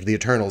change, but the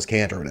Eternals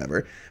can't or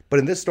whatever. But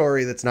in this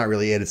story, that's not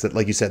really it. It's that,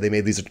 like you said, they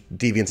made these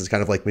deviants as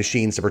kind of like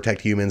machines to protect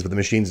humans, but the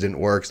machines didn't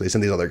work, so they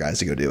sent these other guys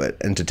to go do it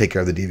and to take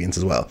care of the deviants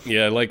as well.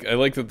 Yeah, I like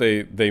that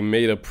they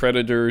made a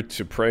predator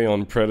to prey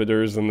on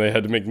predators, and they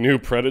had to make new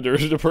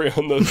predators to prey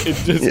on those. It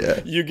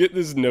just you get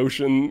this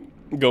notion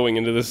going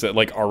into this that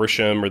like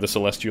Arishem or the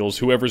Celestials,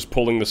 whoever's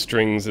pulling the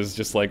strings is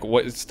just like,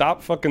 what?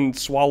 Stop fucking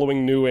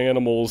swallowing new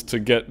animals to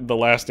get the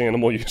last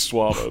animal you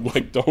swallowed.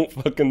 Like, don't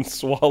fucking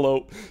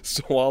swallow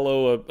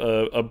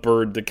a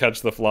bird to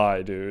catch the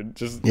fly, dude.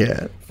 Just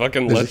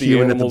fucking There's let a the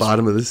human animals at the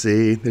bottom of the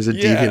sea. There's a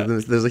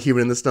deviant. There's a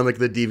human in the stomach,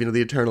 the deviant of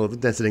the eternal,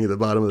 that's sitting at the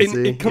bottom of the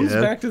sea. It comes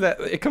back to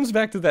that. It comes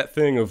back to that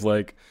thing of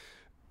like,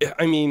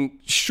 I mean,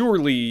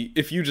 surely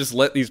if you just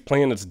let these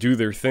planets do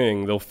their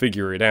thing, they'll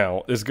figure it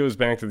out. This goes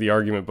back to the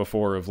argument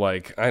before of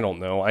like, I don't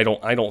know, I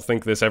don't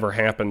think this ever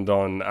happened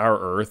on our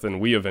Earth, and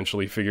we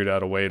eventually figured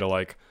out a way to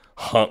like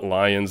hunt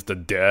lions to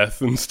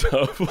death and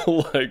stuff.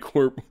 Like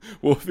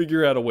we'll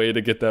figure out a way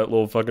to get that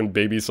little fucking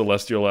baby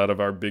celestial out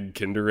of our big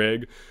Kinder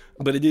egg.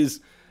 But it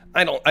is,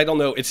 I don't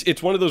know.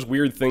 It's one of those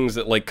weird things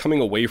that like coming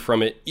away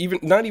from it, even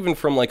not even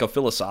from like a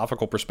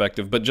philosophical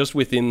perspective, but just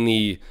within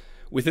the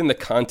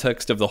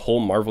context of the whole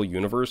Marvel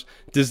universe,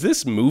 does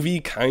this movie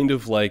kind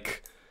of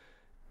like,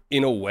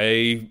 in a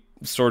way,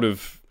 sort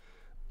of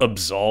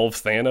absolve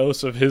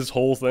Thanos of his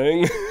whole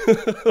thing?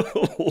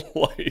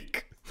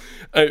 Like,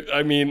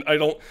 I mean, I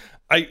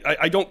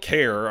don't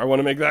care. I want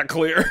to make that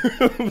clear.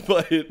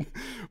 But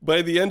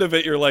by the end of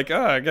it, you're like,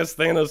 I guess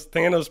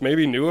Thanos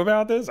maybe knew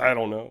about this? I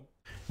don't know.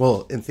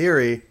 Well, in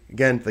theory,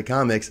 again, the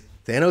comics,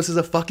 Thanos is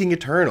a fucking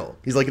Eternal.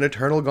 He's like an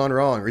Eternal gone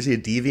wrong. Or is he a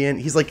deviant?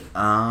 He's like,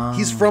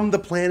 he's from the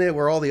planet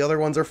where all the other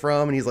ones are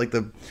from, and he's like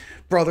the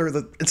brother.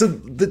 But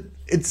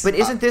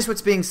isn't this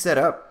what's being set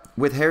up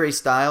with Harry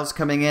Styles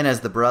coming in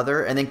as the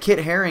brother, and then Kit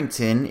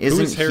Harington? Who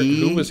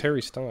was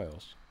Harry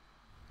Styles?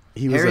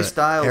 Harry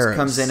Styles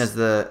comes in as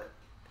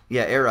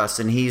Eros,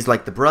 and he's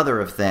like the brother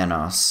of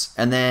Thanos.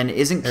 And then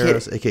isn't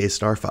Eros, aka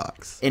Star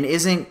Fox, and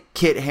isn't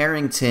Kit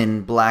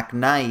Harington Black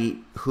Knight,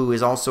 who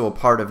is also a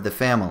part of the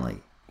family?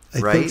 I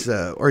think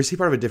so. Or is he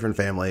part of a different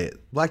family?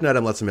 Black Knight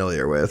I'm less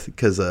familiar with,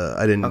 because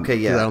I didn't. Okay,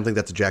 yeah. I don't think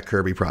that's a Jack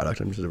Kirby product.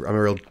 I'm a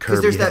real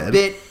Kirby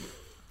head.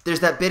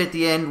 There's that bit at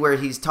the end where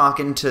he's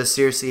talking to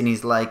Cersei and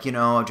he's like,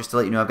 just to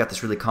let you know, I've got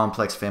this really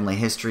complex family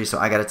history, so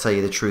I got to tell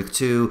you the truth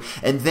too.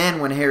 And then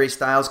when Harry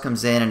Styles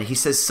comes in and he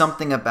says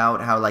something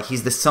about how like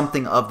he's the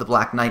something of the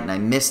Black Knight, and I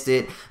missed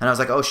it, and I was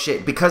like, oh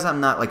shit, because I'm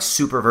not like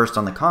super versed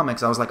on the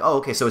comics, I was like, oh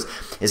okay, so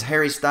is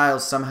Harry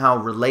Styles somehow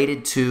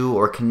related to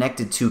or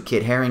connected to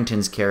Kit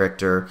Harington's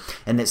character,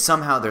 and that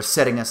somehow they're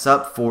setting us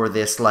up for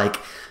this like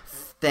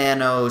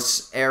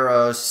Thanos,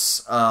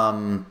 Eros,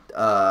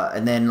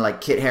 and then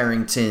like Kit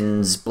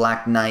Harington's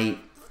Black Knight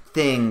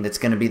thing that's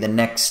going to be the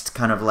next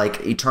kind of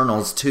like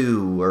Eternals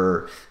 2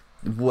 or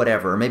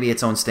whatever. Maybe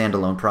its own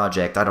standalone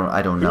project. I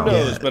don't know. Who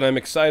knows? But I'm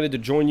excited to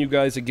join you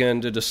guys again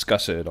to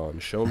discuss it on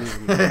Show Me.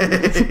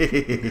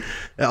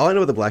 All I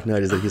know about the Black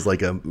Knight is that he's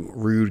like a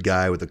rude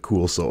guy with a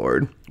cool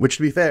sword, which,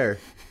 to be fair,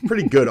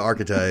 pretty good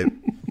archetype.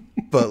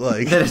 But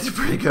like, that is a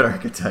pretty good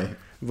archetype.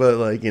 But,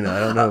 like, I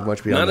don't know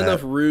much beyond that. Not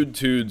enough rude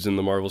dudes in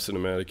the Marvel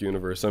Cinematic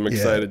Universe. I'm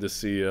excited to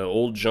see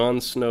old Jon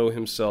Snow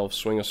himself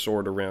swing a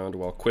sword around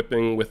while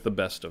quipping with the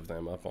best of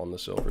them up on the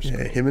Silver Stone.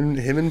 Yeah, him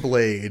and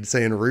Blade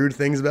saying rude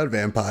things about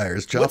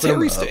vampires, chopping them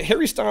up.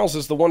 Harry Styles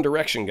is the One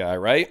Direction guy,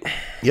 right?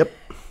 Yep.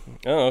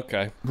 Oh,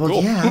 okay. Well,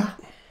 cool. Yeah.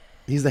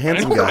 He's the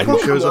handsome guy who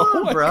shows up.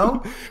 Come on, bro.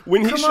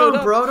 Come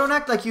on, bro. Don't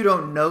act like you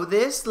don't know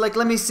this. Like,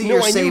 let me see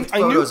your saved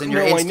photos and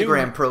your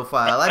Instagram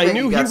profile. I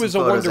knew he was a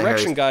One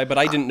Direction guy, but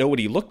I didn't know what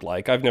he looked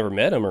like. I've never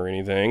met him or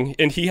anything.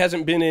 And he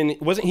hasn't been in...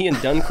 Wasn't he in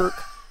Dunkirk?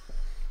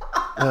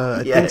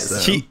 I think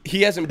so.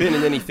 He hasn't been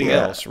in anything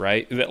else,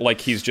 right?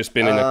 Like he's just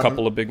been in a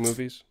couple of big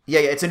movies? Yeah,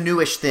 it's a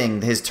newish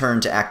thing, his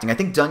turn to acting. I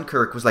think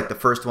Dunkirk was like the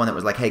first one that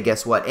was like, hey,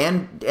 guess what?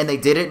 And they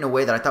did it in a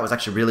way that I thought was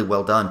actually really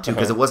well done, too,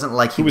 because it wasn't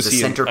like he was a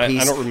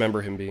centerpiece. I don't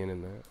remember him being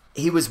in that.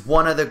 He was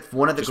one of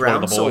the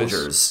ground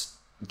soldiers.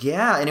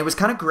 Yeah, and it was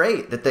kind of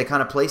great that they kind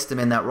of placed him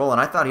in that role,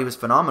 and I thought he was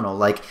phenomenal.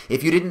 Like,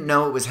 if you didn't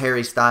know it was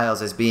Harry Styles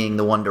as being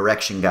the One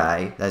Direction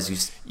guy, as you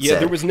said. Yeah,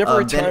 there was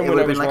never a time when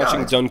I was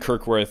watching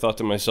Dunkirk where I thought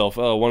to myself,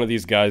 oh, one of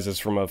these guys is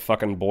from a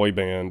fucking boy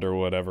band or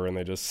whatever, and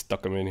they just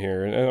stuck him in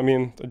here. And, I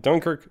mean,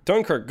 Dunkirk,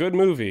 good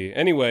movie.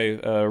 Anyway,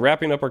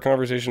 wrapping up our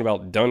conversation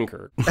about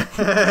Dunkirk.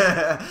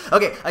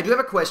 Okay, I do have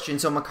a question.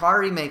 So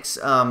Makari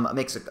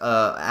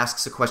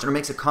asks a question or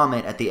makes a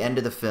comment at the end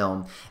of the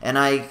film, and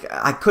I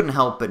couldn't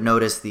help but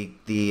notice the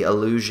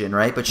illusion,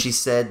 right? But she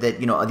said that,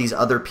 these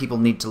other people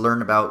need to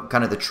learn about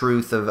kind of the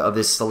truth of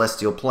this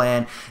celestial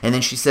plan. And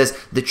then she says,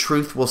 the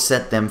truth will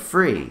set them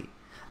free.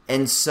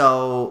 And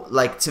so,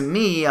 like, to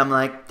me, I'm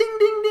like, ding,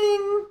 ding,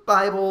 ding,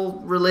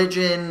 Bible,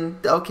 religion,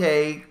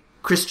 okay,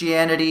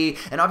 Christianity.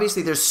 And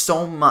obviously there's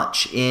so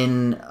much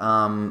in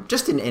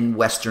just in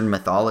Western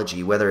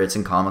mythology, whether it's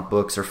in comic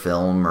books or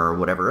film or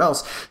whatever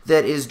else,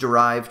 that is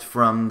derived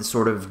from the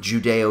sort of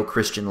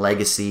Judeo-Christian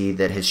legacy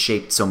that has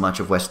shaped so much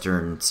of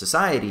Western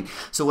society.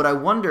 So what I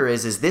wonder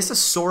is this a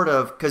sort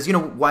of, because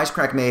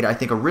Wisecrack made, I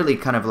think, a really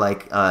kind of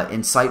like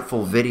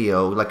insightful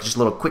video, like just a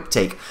little quick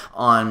take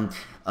on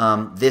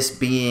this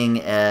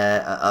being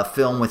a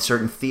film with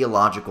certain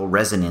theological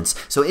resonance.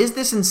 So is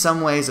this in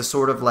some ways a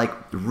sort of like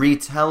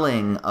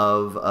retelling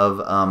of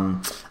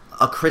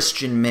a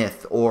Christian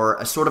myth, or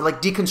a sort of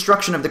like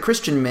deconstruction of the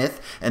Christian myth,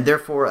 and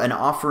therefore an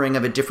offering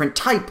of a different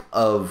type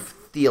of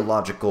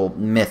theological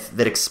myth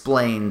that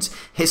explains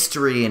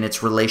history and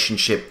its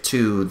relationship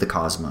to the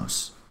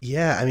cosmos.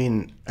 Yeah, I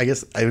mean, I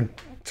guess I'm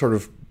sort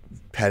of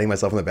patting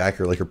myself on the back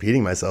or like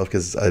repeating myself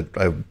because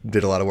I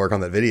did a lot of work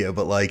on that video,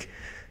 but like,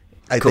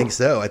 I think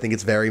so. I think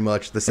it's very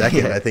much the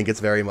second. I think it's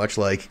very much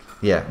like,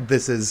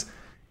 this is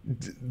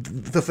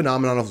the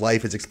phenomenon of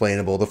life is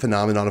explainable. The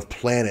phenomenon of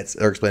planets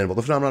are explainable.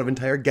 The phenomenon of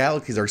entire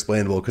galaxies are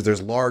explainable because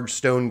there's large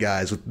stone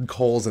guys with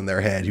holes in their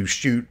head who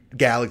shoot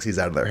galaxies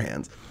out of their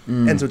hands.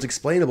 And so it's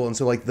explainable. And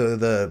so like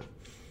the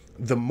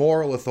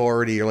moral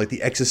authority, or like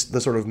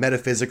the sort of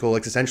metaphysical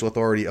existential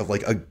authority of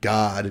like a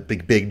god,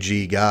 big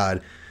G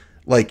god,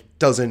 like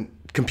doesn't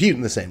compute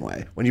in the same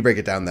way when you break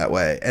it down that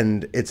way.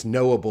 And it's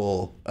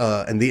knowable,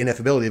 and the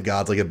ineffability of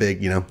God's like a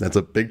big, that's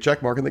a big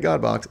check mark in the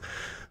God box.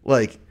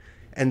 Like,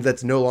 and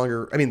that's no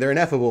longer, I mean, they're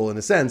ineffable in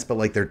a sense, but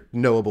like they're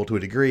knowable to a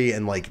degree,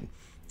 and like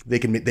they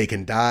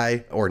can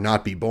die or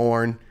not be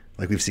born.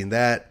 Like we've seen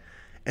that.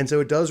 And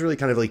so it does really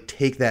kind of like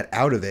take that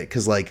out of it.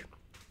 Cause like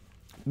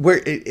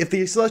if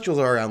the Celestials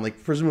are around,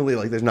 like presumably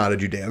like there's not a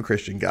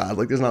Judeo-Christian God.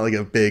 Like there's not like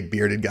a big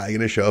bearded guy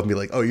going to show up and be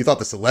like, oh, you thought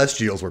the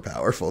Celestials were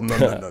powerful.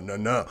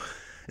 No.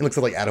 It looks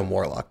like Adam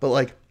Warlock. But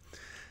like,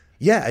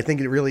 yeah, I think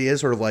it really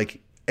is sort of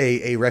like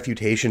a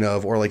refutation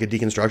of, or like a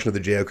deconstruction of the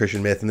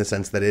Judeo-Christian myth, in the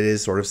sense that it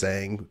is sort of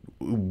saying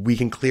we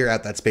can clear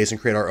out that space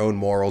and create our own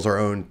morals, our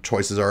own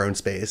choices, our own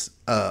space,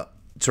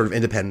 sort of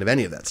independent of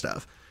any of that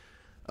stuff.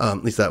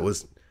 At least that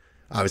was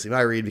obviously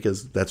my read,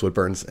 because that's what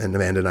Burns and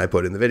Amanda and I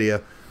put in the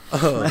video.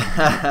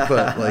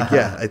 But like,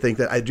 yeah, I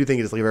do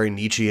think it's like a very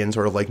Nietzschean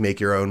sort of like make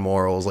your own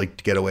morals, like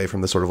to get away from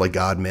the sort of like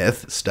God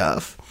myth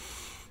stuff.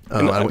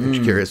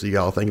 I'm curious what you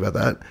all think about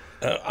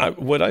that.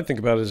 What I think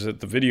about is that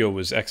the video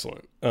was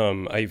excellent.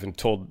 I even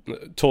told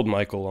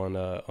Michael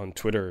on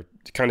Twitter,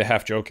 kind of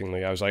half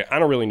jokingly, I was like, I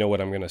don't really know what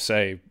I'm going to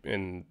say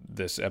in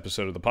this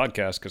episode of the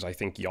podcast, because I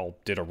think y'all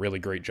did a really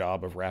great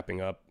job of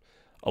wrapping up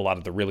a lot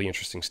of the really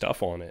interesting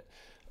stuff on it.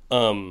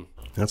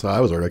 That's why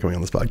I was already coming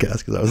on this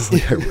podcast, because I was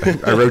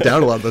like, I wrote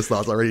down a lot of those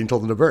thoughts already and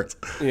told them to Burns.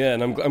 Yeah,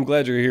 and I'm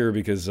glad you're here,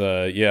 because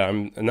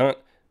I'm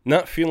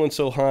not feeling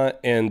so hot,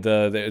 and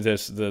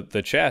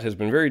the chat has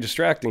been very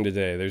distracting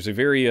today. There's a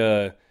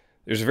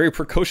very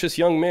precocious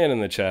young man in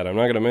the chat. I'm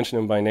not going to mention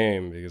him by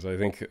name, because I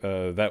think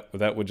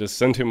that would just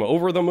send him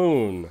over the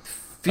moon.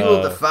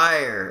 Fuel the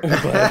fire.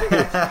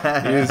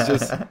 He was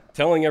just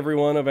telling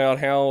everyone about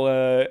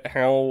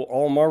how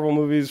all Marvel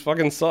movies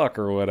fucking suck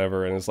or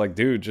whatever, and it's like,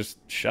 dude, just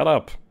shut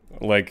up.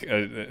 Like,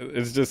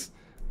 it's just,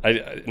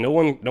 no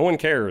one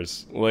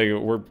cares. Like,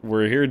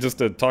 we're here just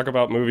to talk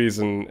about movies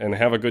and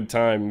have a good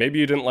time. Maybe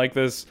you didn't like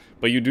this,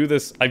 but you do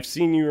this. I've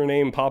seen your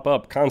name pop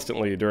up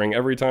constantly during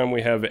every time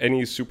we have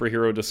any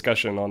superhero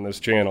discussion on this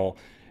channel,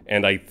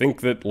 and I think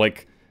that,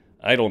 like,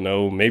 I don't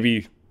know,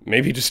 maybe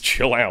just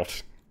chill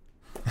out.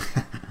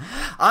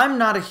 I'm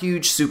not a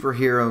huge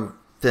superhero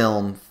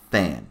film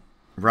fan,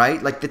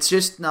 right? Like, it's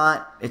just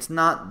not, it's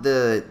not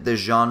the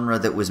genre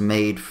that was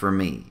made for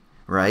me,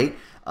 right?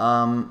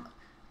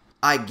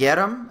 I get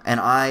them, and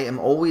I am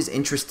always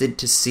interested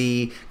to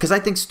see, because I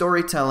think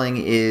storytelling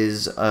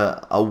is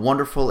a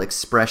wonderful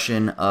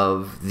expression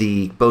of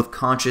the both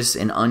conscious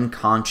and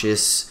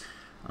unconscious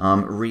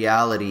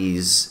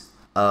realities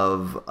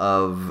of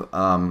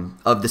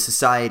the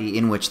society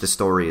in which the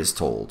story is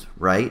told,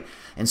 right?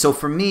 And so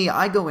for me,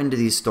 I go into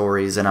these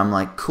stories and I'm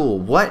like, cool,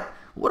 what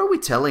are we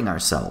telling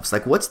ourselves?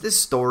 Like, what's this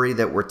story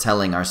that we're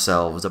telling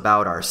ourselves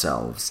about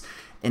ourselves?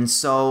 And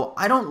so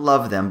I don't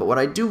love them, but what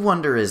I do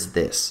wonder is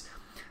this.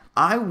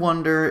 I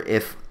wonder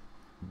if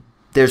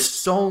there's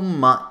so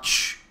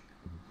much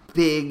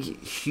big,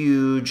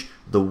 huge,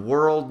 the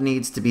world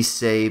needs to be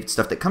saved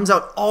stuff that comes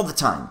out all the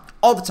time.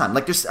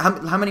 Like, there's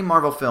how many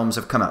Marvel films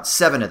have come out?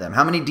 7 of them.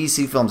 How many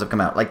DC films have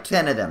come out? Like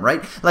 10 of them,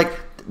 right? Like,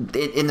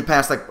 in the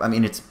past, like, I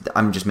mean,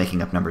 I'm just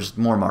making up numbers.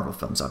 More Marvel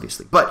films,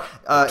 obviously, but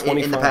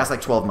in the past,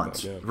 like 12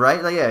 months,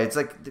 right? Like, yeah, it's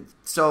like,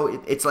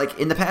 so it's like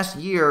in the past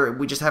year,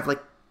 we just have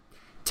like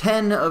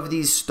 10 of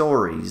these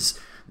stories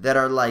that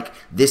are like,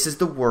 this is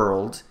the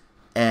world,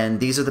 and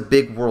these are the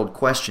big world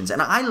questions.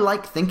 And I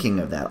like thinking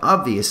of that,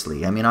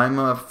 obviously. I mean, I'm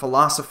a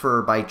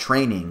philosopher by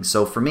training,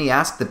 so for me,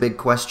 ask the big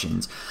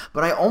questions.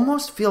 But I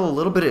almost feel a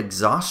little bit of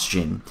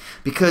exhaustion,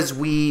 because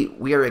we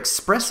are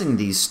expressing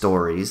these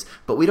stories,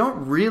 but we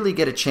don't really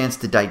get a chance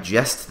to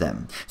digest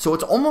them. So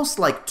it's almost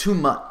like too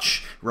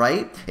much,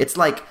 right? It's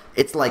like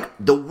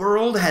the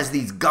world has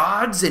these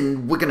gods,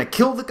 and we're going to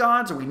kill the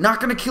gods. Are we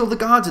not going to kill the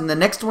gods? And the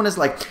next one is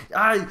like,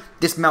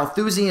 this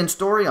Malthusian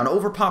story on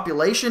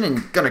overpopulation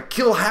and going to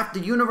kill half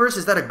the universe.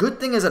 Is that a good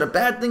thing? Is that a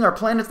bad thing? Our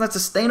planet's not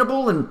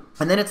sustainable. And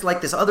then it's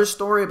like this other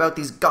story about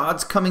these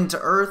gods coming to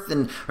Earth,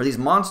 or these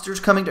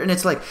monsters coming to Earth. And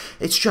it's like,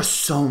 it's just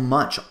so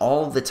much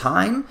all the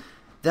time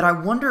that I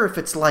wonder if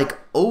it's like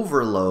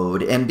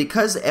overload. And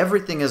because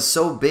everything is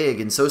so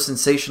big and so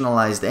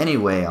sensationalized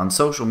anyway on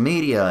social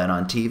media and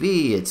on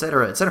TV,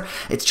 etc.,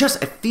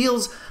 it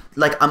feels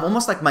like I'm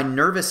almost like my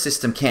nervous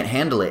system can't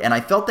handle it. And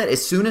I felt that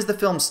as soon as the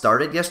film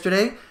started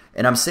yesterday,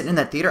 and I'm sitting in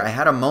that theater, I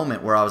had a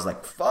moment where I was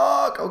like,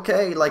 fuck,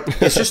 okay, like,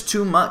 it's just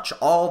too much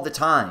all the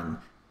time,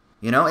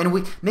 you know?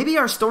 And maybe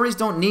our stories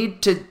don't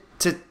need to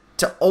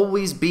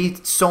always be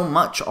so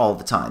much all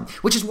the time,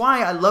 which is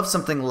why I love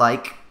something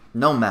like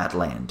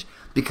Nomadland,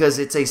 because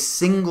it's a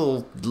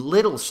single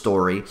little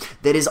story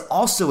that is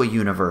also a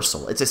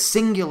universal. It's a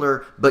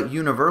singular but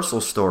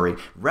universal story,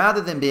 rather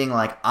than being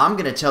like, I'm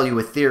going to tell you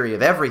a theory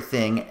of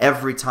everything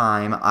every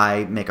time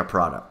I make a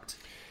product.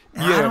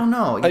 And I don't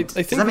know. I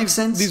think Does that make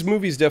sense? These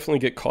movies definitely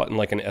get caught in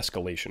like an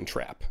escalation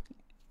trap.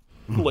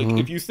 Like,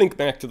 if you think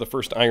back to the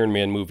first Iron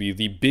Man movie,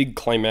 the big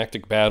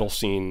climactic battle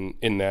scene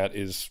in that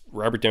is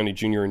Robert Downey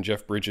Jr. and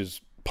Jeff Bridges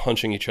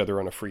punching each other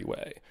on a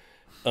freeway.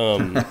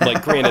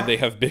 Like, granted, they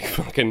have big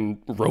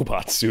fucking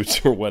robot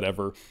suits or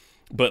whatever,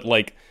 but,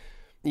 like,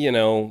 you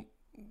know,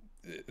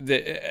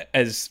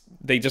 as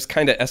they just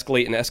kind of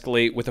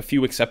escalate with a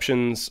few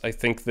exceptions. I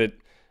think that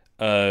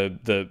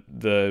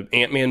the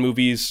Ant-Man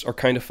movies are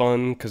kind of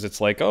fun because it's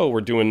like, oh,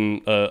 we're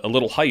doing a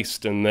little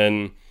heist, and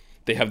then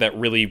they have that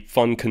really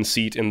fun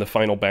conceit in the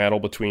final battle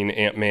between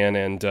Ant-Man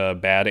and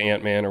Bad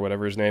Ant-Man or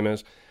whatever his name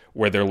is,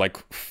 where they're like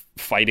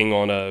fighting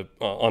on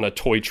a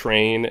toy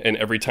train, and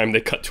every time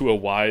they cut to a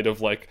wide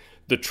of like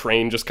the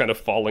train just kind of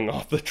falling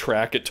off the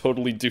track, it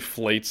totally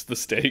deflates the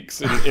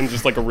stakes in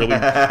just like a really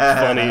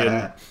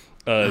funny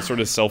and sort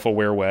of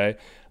self-aware way.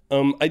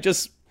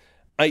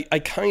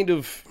 I kind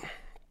of,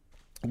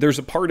 there's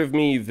a part of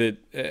me that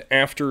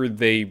after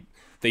they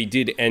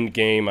did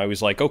Endgame, I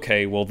was like,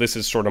 okay, well, this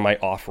is sort of my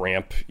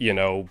off-ramp, you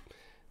know.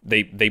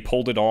 They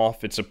pulled it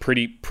off. It's a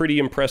pretty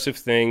impressive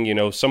thing. You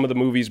know, some of the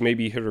movies may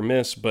be hit or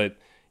miss, but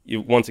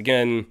once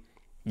again,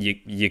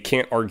 you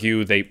can't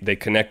argue they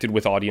connected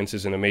with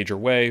audiences in a major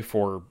way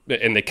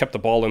and they kept the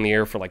ball in the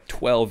air for like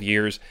 12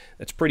 years.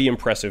 That's pretty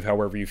impressive,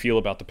 however you feel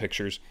about the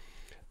pictures.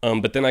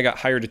 But then I got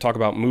hired to talk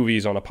about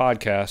movies on a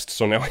podcast,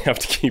 so now I have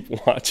to keep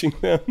watching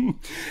them.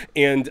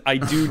 And I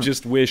do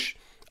just wish...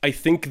 I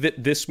think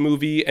that this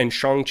movie and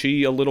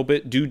Shang-Chi a little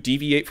bit do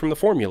deviate from the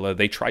formula.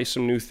 They try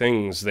some new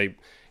things. They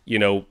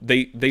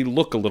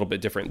look a little bit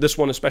different. This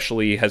one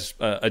especially has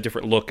a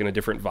different look and a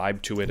different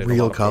vibe to it.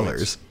 Real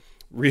colors.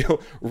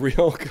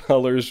 Real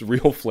colors,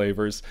 real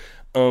flavors.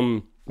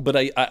 But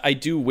I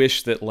do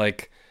wish that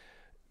like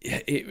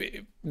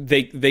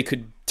they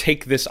could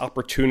take this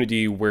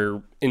opportunity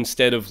where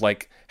instead of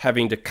like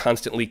having to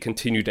constantly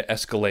continue to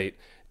escalate,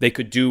 they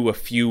could do a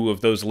few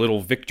of those little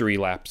victory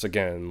laps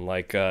again.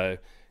 Like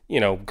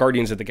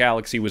Guardians of the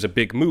Galaxy was a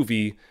big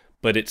movie,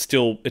 but it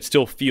still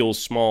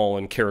feels small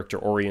and character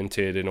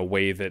oriented in a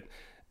way that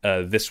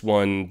this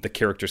one, the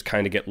characters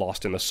kind of get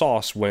lost in the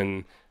sauce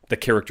when the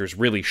characters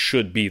really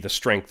should be the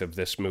strength of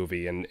this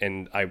movie.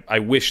 And I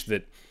wish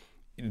that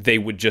they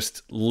would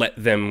just let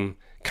them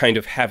kind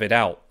of have it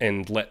out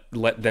and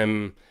let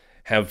them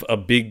have a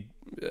big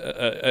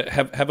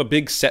have a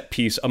big set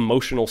piece,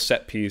 emotional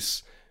set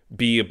piece,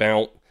 be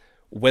about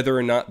whether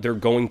or not they're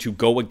going to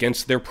go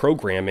against their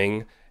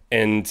programming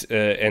and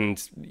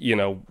you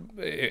know,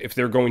 if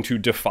they're going to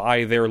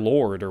defy their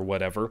lord or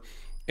whatever.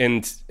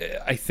 And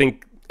I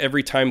think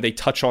every time they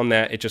touch on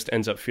that, it just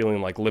ends up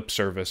feeling like lip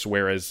service.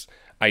 Whereas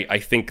I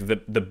think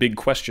the big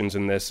questions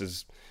in this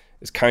is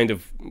kind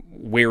of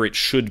where it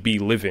should be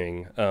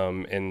living.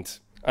 And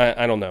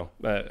I don't know.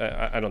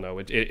 I don't know.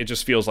 It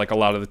just feels like a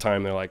lot of the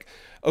time they're like,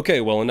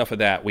 okay, well, enough of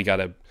that. We got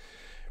to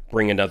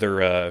bring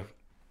another,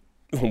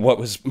 what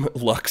was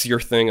Lux, your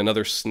thing?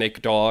 Another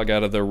snake dog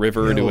out of the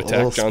river to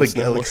attack Jon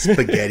Snow? Like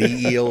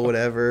spaghetti eel,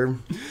 whatever.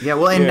 Yeah,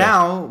 well, and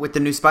now with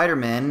the new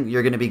Spider-Man,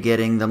 you're going to be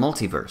getting the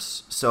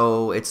multiverse.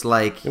 So it's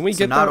like... Can we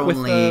get that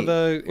with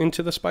the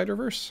Into the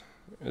Spider-Verse?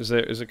 Is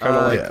it kind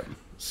of like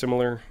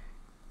similar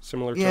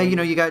tone? Yeah, you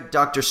know, you got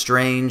Doctor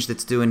Strange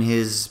that's doing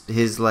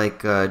his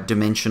like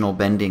dimensional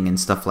bending and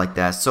stuff like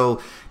that.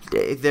 So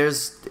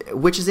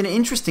which is an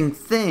interesting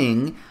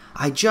thing.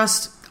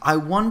 I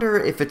wonder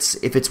if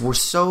we're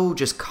so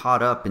just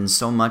caught up in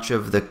so much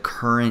of the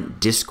current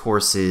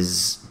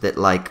discourses that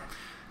like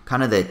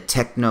kind of the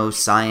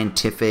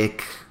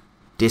techno-scientific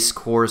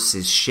discourse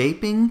is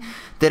shaping,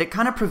 that it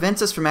kind of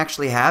prevents us from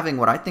actually having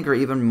what I think are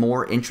even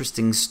more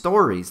interesting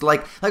stories.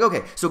 Like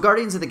okay, so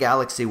Guardians of the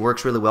Galaxy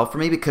works really well for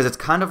me because it's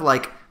kind of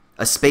like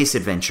a space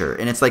adventure,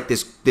 and it's like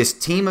this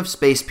team of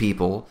space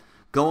people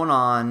going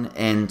on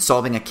and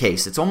solving a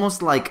case. It's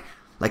almost like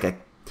a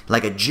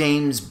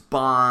James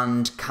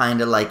Bond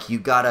kind of like you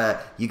got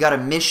a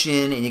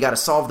mission and you got to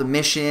solve the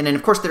mission, and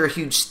of course there are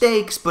huge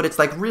stakes, but it's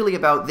like really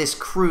about this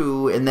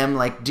crew and them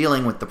like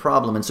dealing with the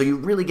problem, and so you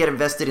really get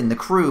invested in the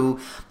crew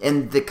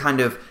and the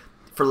kind of,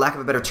 for lack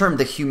of a better term,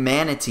 the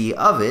humanity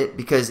of it,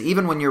 because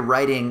even when you're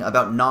writing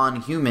about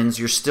non-humans,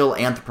 you're still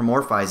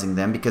anthropomorphizing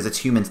them because it's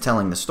humans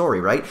telling the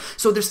story, right?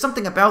 So there's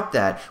something about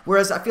that.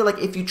 Whereas I feel like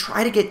if you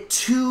try to get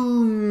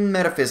too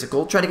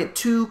metaphysical, try to get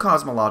too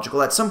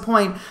cosmological, at some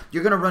point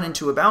you're going to run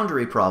into a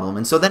boundary problem.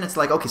 And so then it's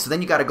like, okay, so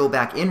then you got to go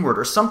back inward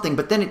or something,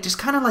 but then it just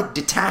kind of like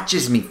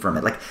detaches me from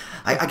it. Like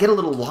I get a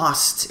little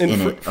lost in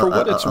it. For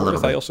what it's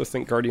worth, I also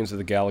think Guardians of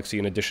the Galaxy,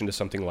 in addition to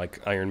something like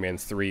Iron Man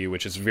 3,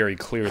 which is very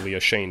clearly a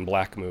Shane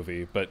Black movie,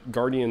 movie, but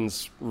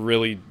Guardians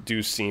really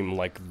do seem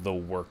like the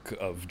work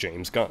of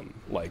James Gunn.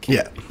 Like,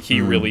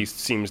 he really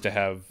seems to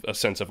have a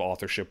sense of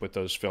authorship with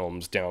those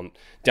films down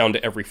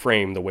to every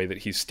frame, the way that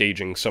he's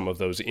staging some of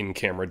those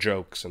in-camera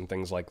jokes and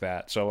things like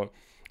that. So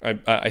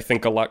I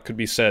think a lot could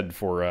be said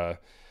for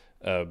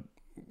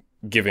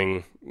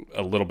giving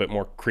a little bit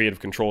more creative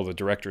control to the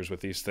directors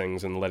with these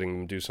things and letting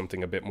them do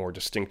something a bit more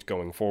distinct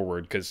going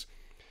forward. Because,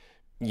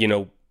 you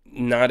know,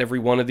 not every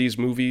one of these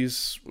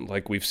movies,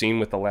 like we've seen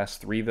with the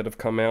last 3 that have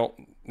come out,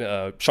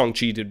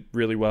 Shang-Chi did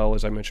really well,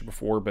 as I mentioned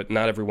before, but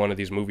not every one of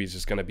these movies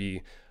is going to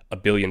be a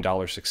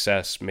billion-dollar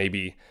success.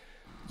 Maybe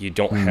you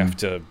don't have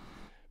to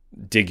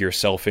dig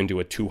yourself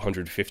into a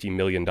 $250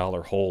 million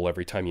hole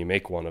every time you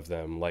make one of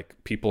them. Like,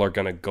 people are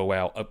going to go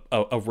out,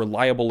 a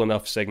reliable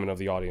enough segment of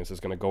the audience is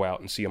going to go out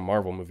and see a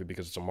Marvel movie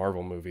because it's a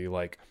Marvel movie.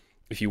 Like,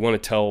 if you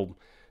want to tell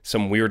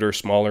some weirder,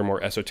 smaller,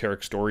 more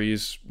esoteric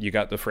stories, you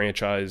got the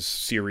franchise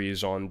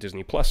series on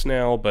Disney Plus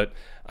now, but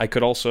I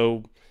could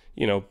also,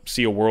 you know,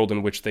 see a world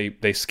in which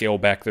they scale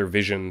back their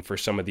vision for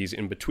some of these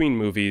in-between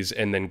movies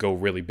and then go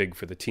really big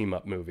for the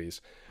team-up movies.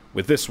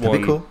 With this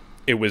one, cool.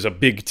 It was a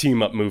big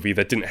team-up movie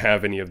that didn't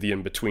have any of the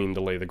in-between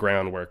to lay the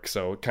groundwork,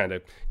 so it kind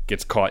of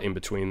gets caught in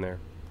between there.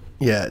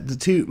 Yeah,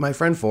 my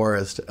friend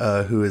Forrest,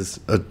 who is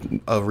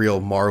a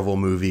real Marvel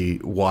movie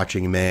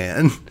watching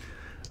man,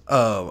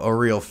 a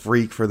real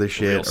freak for the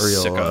shit,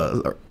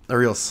 a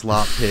real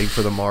slop pig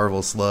for the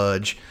Marvel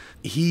sludge.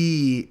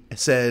 He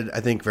said, I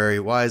think very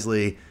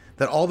wisely,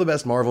 that all the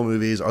best Marvel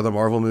movies are the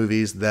Marvel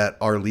movies that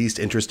are least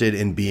interested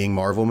in being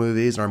Marvel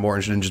movies and are more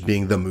interested in just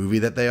being the movie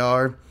that they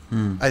are.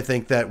 I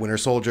think that Winter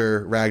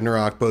Soldier,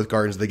 Ragnarok, both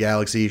Guardians of the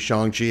Galaxy,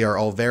 Shang-Chi are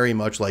all very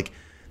much like,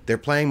 they're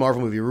playing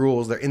Marvel movie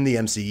rules, they're in the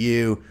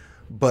MCU,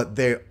 but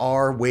they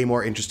are way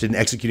more interested in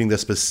executing the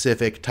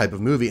specific type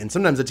of movie. And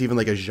sometimes it's even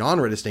like a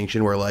genre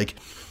distinction where, like,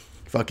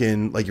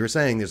 fucking, like you were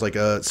saying, there's like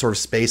a sort of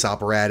space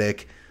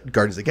operatic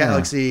Guardians of the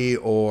Galaxy,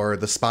 or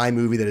the spy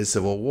movie that is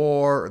Civil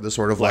War, or the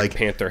sort of Black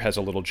Panther has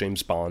a little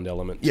James Bond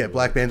element. Yeah,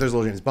 Black Panther's a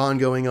little James Bond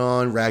going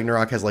on.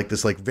 Ragnarok has like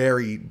this like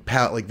very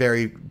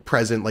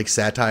present like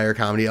satire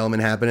comedy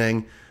element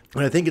happening.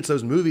 And I think it's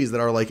those movies that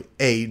are like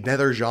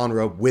another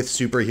genre with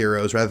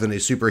superheroes rather than a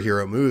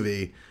superhero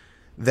movie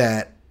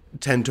that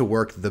tend to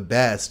work the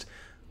best.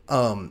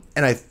 And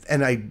I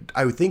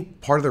would think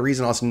part of the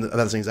reason, Austin,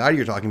 about this anxiety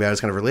you're talking about is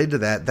kind of related to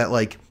that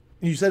like,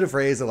 you said a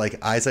phrase that like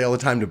I say all the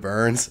time to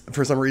Burns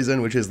for some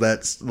reason, which is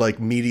that like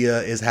media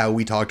is how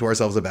we talk to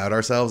ourselves about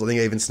ourselves. I think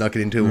I even snuck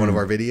it into one of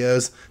our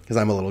videos because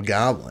I'm a little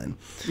goblin.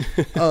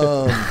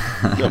 No,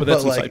 but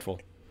that's insightful.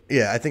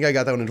 Yeah, I think I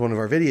got that one into one of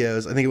our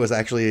videos. I think it was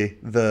actually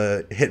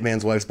the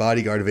Hitman's Wife's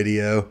Bodyguard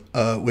video,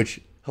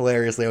 which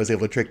hilariously I was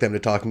able to trick them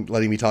to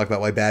letting me talk about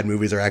why bad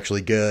movies are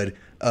actually good,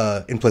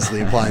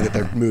 implicitly implying that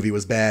their movie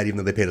was bad, even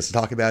though they paid us to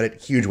talk about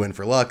it. Huge win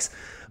for Lux.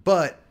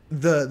 But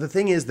the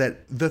thing is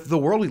that the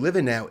world we live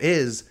in now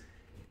is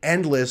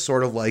endless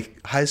sort of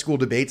like high school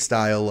debate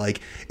style, like,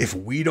 if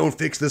we don't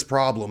fix this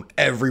problem,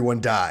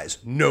 everyone dies.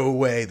 No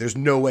way. There's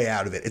no way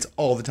out of it. It's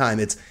all the time.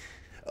 It's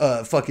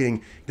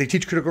they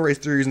teach critical race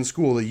theories in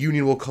school. The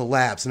union will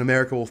collapse and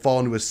America will fall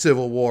into a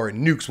civil war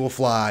and nukes will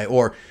fly,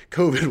 or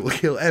COVID will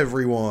kill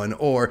everyone,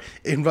 or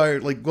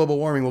global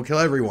warming will kill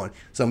everyone.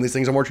 Some of these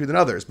things are more true than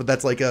others, but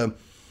that's like the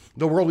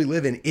world we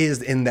live in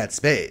is in that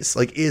space,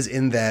 like is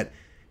in that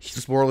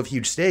this world of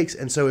huge stakes.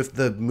 And so if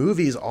the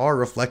movies are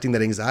reflecting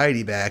that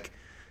anxiety back,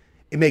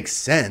 it makes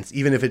sense,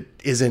 even if it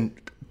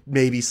isn't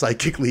maybe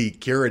psychically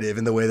curative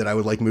in the way that I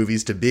would like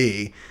movies to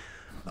be.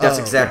 That's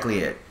exactly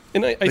it.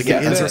 And I think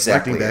it is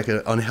reflecting back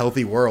an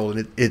unhealthy world,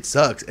 and it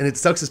sucks. And it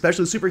sucks,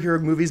 especially superhero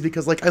movies,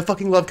 because like I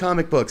fucking love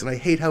comic books, and I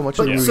hate how much.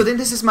 So then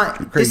this is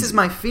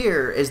my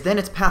fear, is then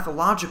it's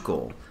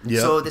pathological.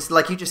 Yep. So this,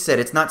 like you just said,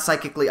 it's not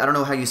psychically. I don't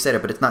know how you said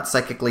it, but it's not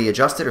psychically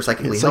adjusted or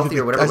psychically healthy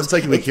or whatever. It's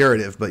psychically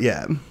curative, but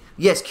yeah.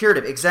 Yes,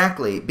 curative,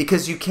 exactly.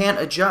 Because you can't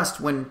adjust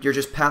when you're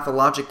just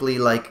pathologically,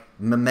 like,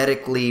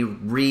 mimetically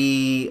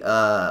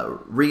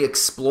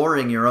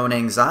re-exploring your own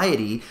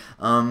anxiety.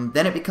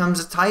 Then it becomes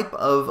a type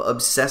of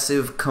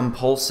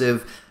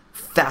obsessive-compulsive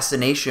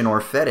fascination or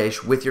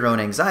fetish with your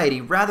own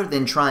anxiety, rather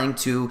than trying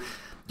to,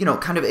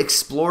 kind of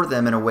explore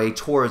them in a way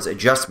towards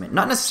adjustment.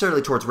 Not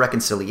necessarily towards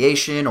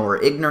reconciliation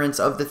or ignorance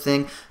of the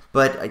thing,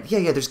 but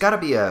there's got to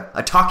be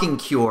a talking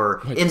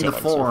cure in the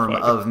form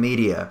of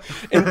media.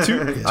 And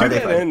to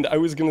that end, I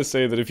was going to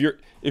say that if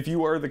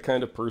you are the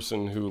kind of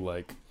person who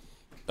like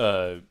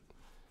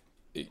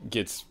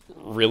gets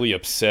really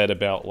upset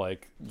about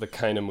like the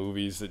kind of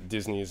movies that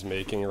Disney is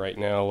making right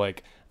now,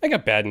 like, I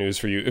got bad news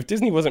for you. If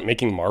Disney wasn't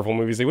making Marvel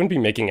movies, they wouldn't be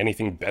making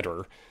anything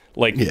better.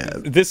 Like,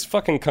 this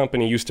fucking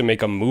company used to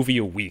make a movie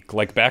a week.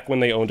 Like, back when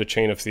they owned a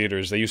chain of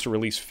theaters, they used to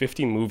release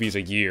 50 movies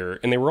a year,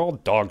 and they were all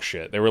dog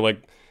shit. They were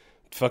like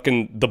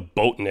fucking The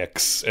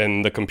Boatniks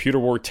and the Computer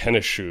Wore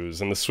Tennis Shoes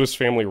and the Swiss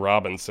Family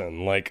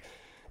Robinson. Like,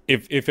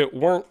 if it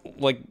weren't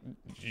like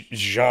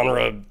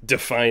genre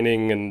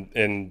defining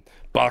and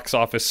box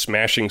office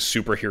smashing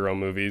superhero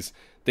movies,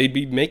 they'd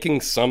be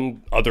making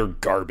some other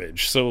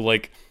garbage. So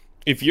like,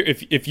 if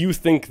you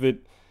think that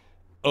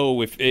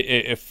oh,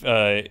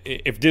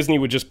 if Disney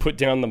would just put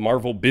down the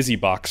Marvel busy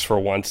box for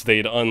once,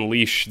 they'd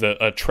unleash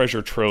a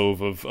treasure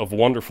trove of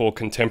wonderful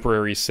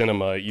contemporary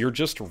cinema. You're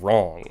just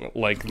wrong.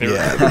 Like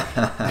they're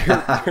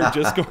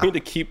just going to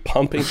keep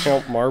pumping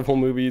out Marvel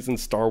movies and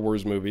Star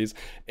Wars movies,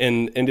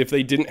 and if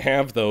they didn't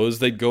have those,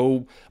 they'd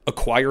go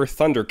acquire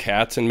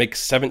Thundercats and make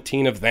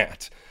 17 of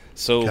that.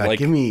 So God,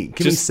 give me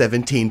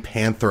 17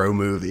 Panthro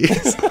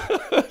movies.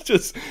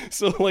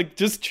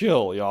 just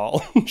chill,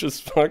 y'all.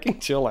 Just fucking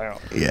chill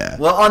out. Yeah.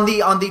 Well, on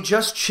the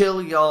just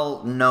chill,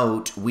 y'all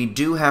note, we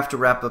do have to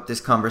wrap up this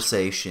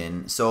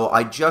conversation. So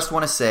I just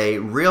want to say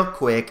real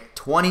quick,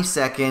 20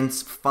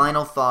 seconds,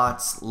 final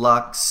thoughts,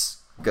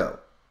 Lux, go.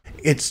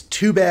 It's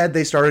too bad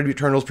they started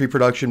Eternals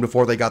pre-production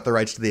before they got the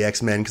rights to the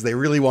X-Men, because they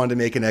really wanted to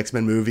make an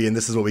X-Men movie, and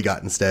this is what we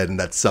got instead, and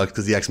that sucks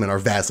because the X-Men are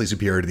vastly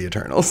superior to the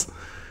Eternals.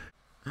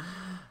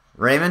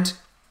 Raymond?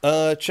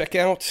 Check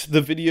out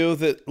the video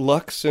that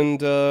Lux and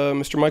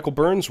Mr. Michael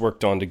Burns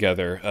worked on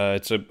together.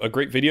 It's a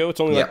great video. It's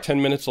only like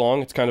 10 minutes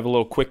long. It's kind of a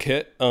little quick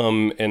hit.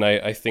 And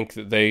I think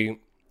that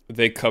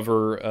they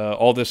cover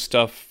all this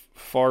stuff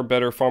far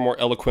better, far more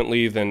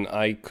eloquently than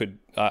I could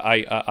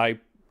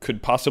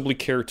possibly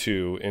care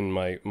to in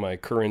my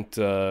current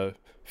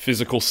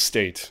physical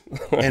state.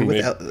 And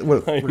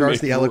with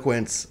regards to the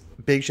eloquence,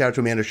 big shout out to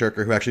Amanda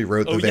Shurker, who actually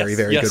wrote the very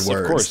good words.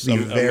 Of course. The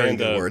very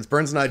good words.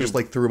 Burns and I just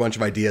threw a bunch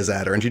of ideas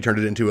at her, and she turned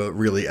it into a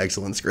really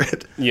excellent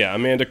script. Yeah,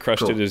 Amanda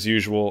crushed it as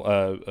usual.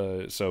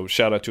 So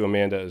shout out to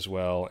Amanda as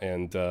well,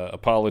 and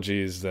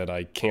apologies that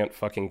I can't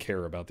fucking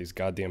care about these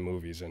goddamn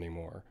movies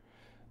anymore.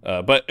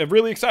 But I'm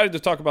really excited to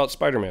talk about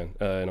Spider-Man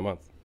in a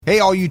month. Hey,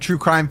 all you true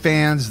crime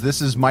fans,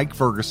 this is Mike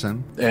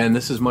Ferguson. And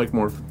this is Mike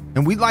Morphin.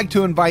 And we'd like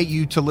to invite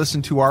you to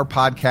listen to our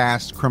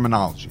podcast,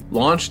 Criminology.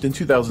 Launched in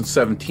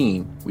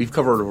 2017, we've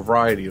covered a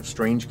variety of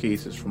strange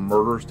cases from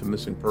murders to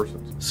missing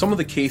persons. Some of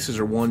the cases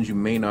are ones you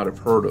may not have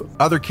heard of.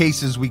 Other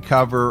cases we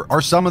cover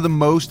are some of the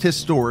most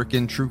historic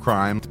in true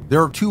crime.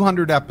 There are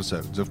 200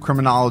 episodes of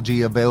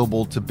Criminology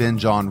available to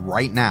binge on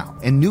right now,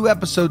 and new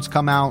episodes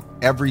come out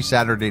every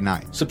Saturday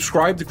night.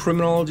 Subscribe to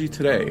Criminology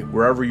today,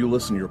 wherever you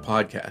listen to your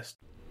podcast.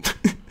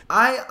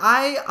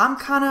 I'm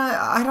kind of,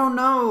 I don't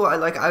know.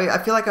 I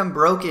feel like I'm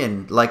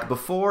broken. Like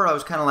before, I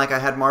was kind of like I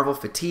had Marvel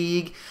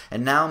fatigue,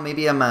 and now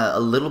maybe I'm a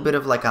little bit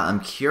of like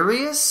I'm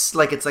curious.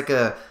 Like it's like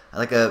a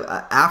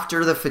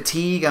after the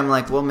fatigue, I'm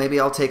like, well, maybe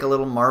I'll take a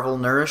little Marvel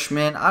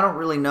nourishment. I don't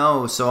really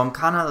know. So I'm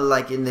kind of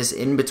like in this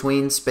in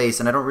between space,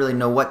 and I don't really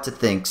know what to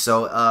think.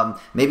 So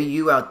maybe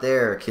you out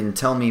there can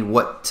tell me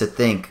what to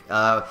think.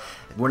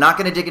 We're not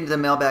going to dig into the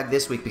mailbag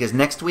this week because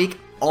next week,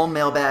 all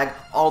mailbag,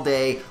 all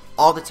day,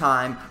 all the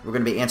time. We're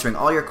going to be answering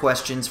all your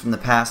questions from the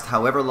past,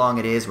 however long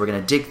it is. We're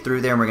going to dig through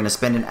there, and we're going to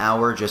spend an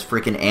hour just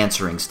freaking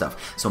answering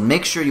stuff. So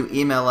make sure you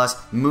email us,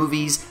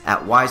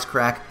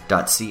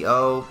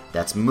 movies@wisecrack.co.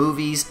 That's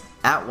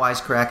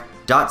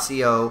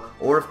movies@wisecrack.co.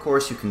 Or, of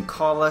course, you can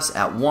call us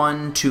at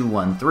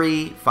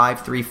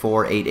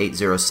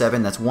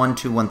 1-213-534-8807. That's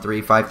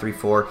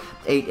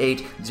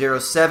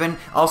 1-213-534-8807.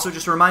 Also,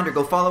 just a reminder,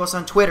 go follow us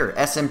on Twitter,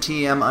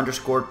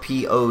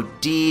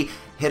 SMTM_POD.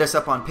 Hit us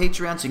up on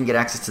Patreon so you can get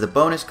access to the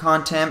bonus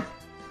content.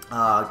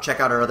 Check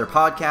out our other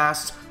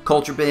podcasts,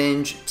 Culture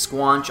Binge,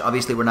 Squanch.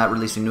 Obviously, we're not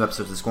releasing new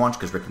episodes of Squanch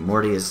because Rick and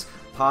Morty is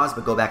paused,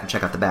 but go back and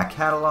check out the back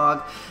catalog.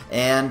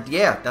 And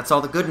yeah, that's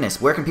all the goodness.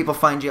 Where can people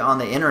find you on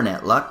the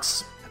internet,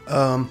 Lux?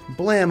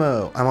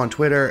 Blammo. I'm on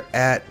Twitter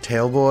at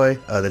Tailboy.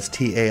 That's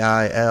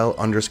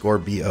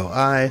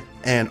TAIL_BOI.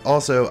 And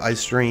also, I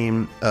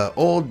stream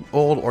old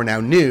or now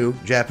new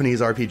Japanese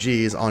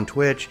RPGs on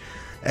Twitch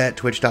at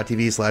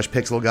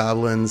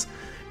twitch.tv/pixelgoblins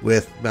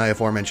with my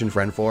aforementioned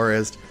friend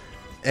Forrest.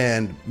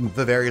 And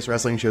the various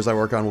wrestling shows I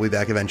work on will be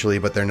back eventually,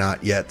 but they're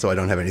not yet, so I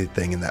don't have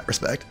anything in that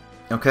respect.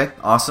 Okay,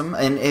 awesome.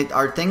 And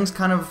are things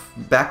kind of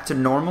back to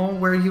normal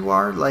where you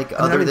are? Like,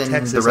 other than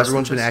Texas, the wrestling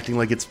everyone's been acting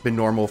like it's been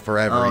normal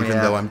forever,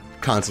 though I'm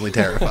constantly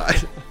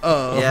terrified.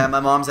 Yeah, my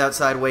mom's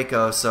outside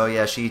Waco, so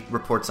yeah, she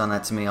reports on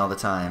that to me all the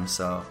time.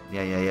 So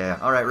yeah.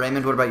 All right,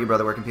 Raymond, what about you,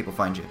 brother? Where can people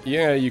find you?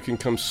 Yeah, you can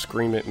come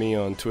scream at me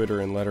on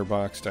Twitter and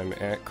Letterboxd. I'm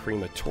at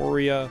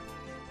Crematoria.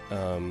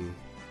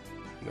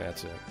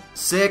 That's it.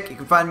 Sick. You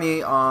can find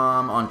me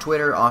on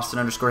Twitter,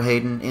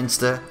 Austin_Hayden,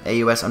 Insta,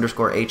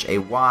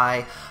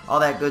 AUS_HAY, all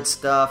that good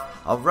stuff.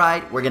 All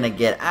right, we're going to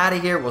get out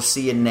of here. We'll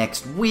see you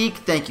next week.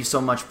 Thank you so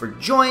much for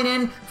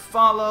joining.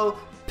 Follow,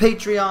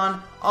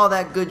 Patreon, all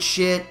that good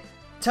shit.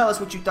 Tell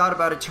us what you thought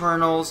about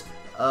Eternals.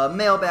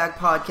 Mailbag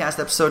podcast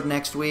episode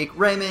next week.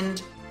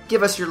 Raymond,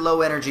 give us your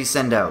low energy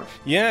send out.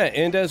 Yeah,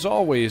 and as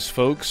always,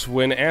 folks,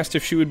 when asked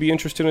if she would be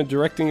interested in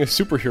directing a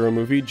superhero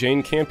movie,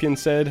 Jane Campion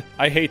said,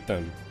 "I hate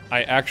them.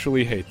 I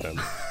actually hate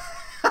them."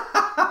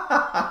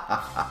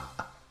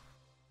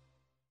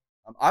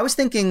 I was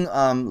thinking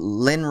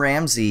Lynn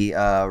Ramsey,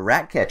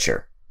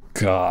 Ratcatcher.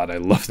 God, I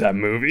love that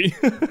movie.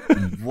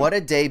 What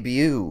a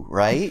debut,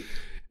 right?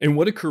 And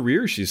what a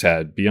career she's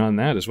had beyond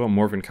that as well.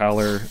 Morven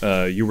Collar,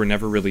 You Were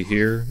Never Really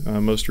Here,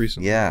 most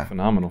recently. Yeah.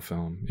 Phenomenal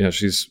film. Yeah,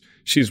 she's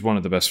one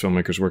of the best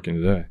filmmakers working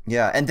today.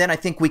 Yeah, and then I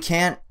think we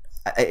can't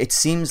it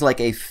seems like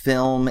a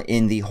film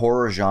in the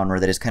horror genre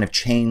that has kind of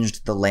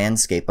changed the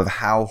landscape of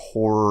how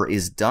horror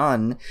is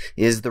done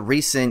is the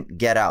recent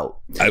Get Out,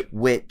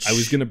 which I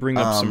was going to bring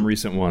up some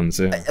recent ones,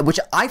 which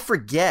I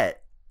forget.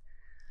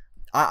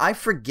 I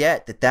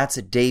forget that that's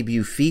a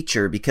debut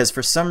feature because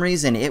for some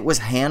reason it was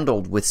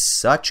handled with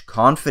such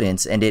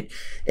confidence and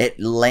it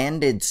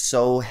landed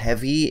so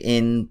heavy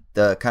in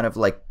the kind of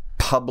like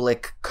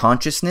public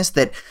consciousness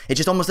that it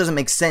just almost doesn't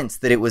make sense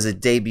that it was a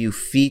debut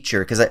feature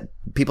because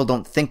people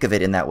don't think of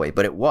it in that way,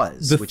 but it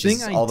was, which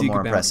is all the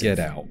more impressive.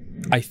 Get Out,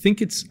 I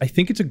think it's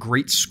a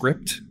great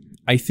script.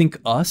 I think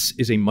Us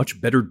is a much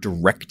better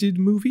directed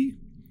movie,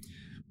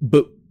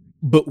 but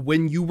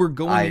when you were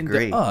going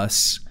into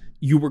Us,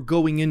 you were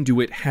going into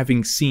it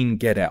having seen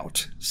Get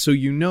Out. So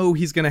you know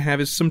he's going to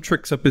have some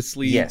tricks up his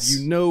sleeve. Yes.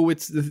 You know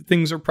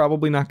things are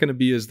probably not going to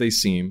be as they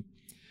seem.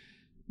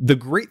 The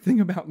great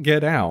thing about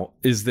Get Out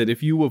is that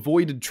if you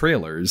avoided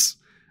trailers,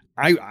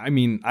 I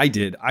mean, I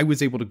did. I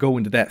was able to go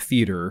into that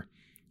theater,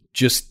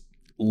 just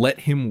let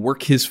him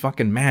work his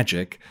fucking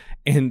magic.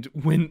 And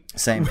when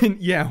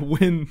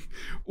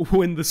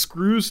the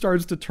screw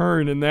starts to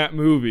turn in that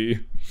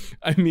movie,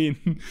 I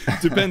mean,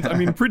 depends. I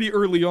mean, pretty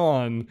early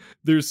on,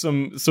 there's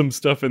some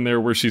stuff in there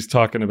where she's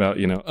talking about,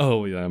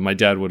 oh yeah, my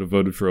dad would have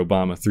voted for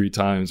Obama 3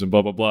 times and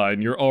blah blah blah,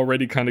 and you're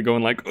already kind of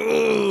going like,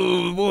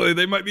 oh boy,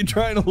 they might be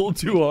trying a little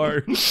too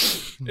hard.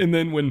 And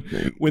then when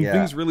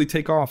things really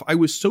take off, I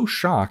was so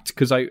shocked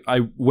because I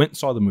went and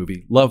saw the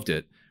movie, loved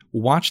it,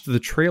 watched the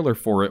trailer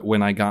for it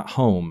when I got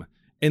home.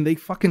 And they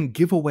fucking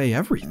give away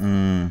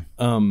everything.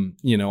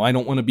 I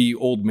don't want to be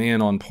old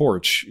man on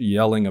porch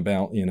yelling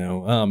about,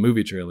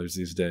 movie trailers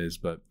these days,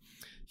 but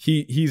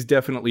he's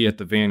definitely at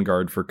the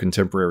vanguard for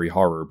contemporary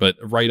horror. But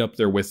right up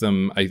there with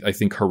him, I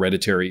think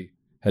Hereditary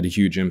had a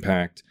huge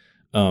impact.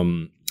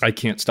 I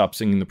Can't Stop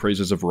Singing the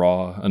Praises of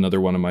Raw, another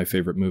one of my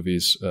favorite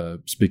movies.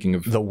 Speaking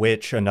of The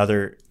Witch,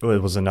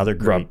 was another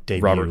great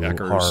debut Robert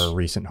Eggers. Horror,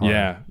 recent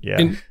horror. Yeah.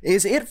 And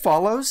Is It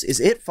Follows a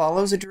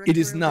directorial It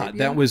is not. debut?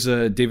 That was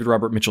David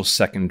Robert Mitchell's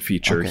second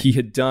feature. Okay. He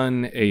had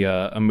done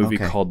a movie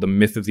called The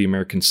Myth of the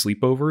American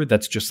Sleepover.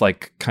 That's just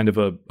like kind of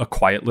a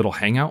quiet little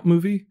hangout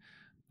movie.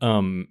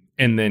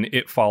 And then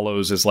It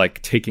Follows is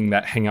like taking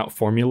that hangout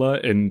formula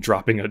and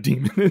dropping a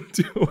demon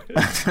into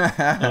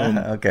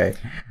it. Okay.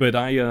 But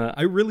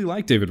I really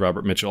like David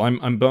Robert Mitchell.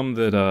 I'm bummed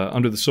that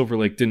Under the Silver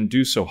Lake didn't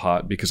do so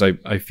hot because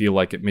I feel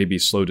like it maybe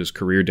slowed his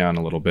career down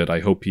a little bit. I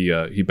hope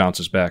he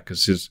bounces back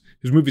because his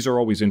movies are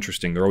always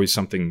interesting. They're always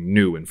something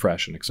new and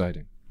fresh and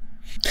exciting.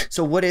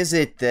 So what is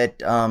it that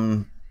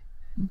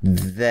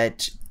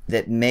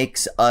that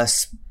makes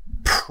us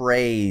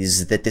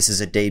praise that this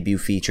is a debut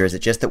feature? Is it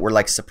just that we're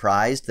like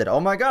surprised that, oh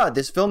my god,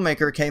 this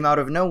filmmaker came out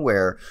of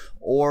nowhere?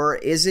 Or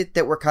is it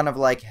that we're kind of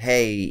like,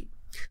 hey,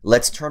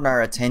 let's turn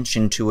our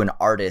attention to an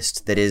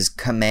artist that is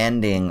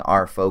commanding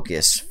our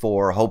focus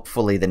for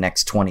hopefully the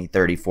next 20,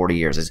 30, 40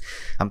 years?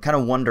 I'm kind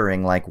of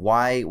wondering, like,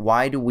 why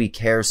do we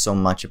care so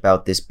much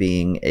about this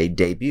being a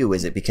debut?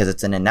 Is it because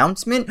it's an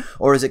announcement?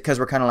 Or is it because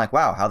we're kind of like,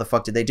 wow, how the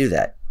fuck did they do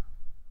that?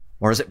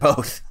 Or is it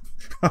both?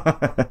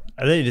 I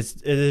think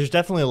there's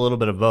definitely a little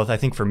bit of both. I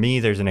think for me,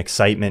 there's an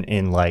excitement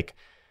in like,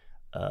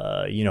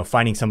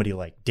 finding somebody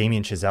like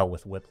Damien Chazelle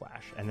with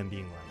Whiplash and then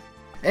being like.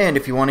 And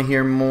if you want to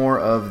hear more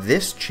of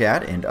this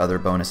chat and other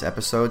bonus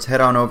episodes, head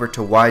on over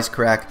to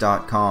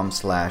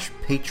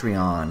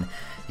wisecrack.com/Patreon.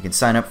 You can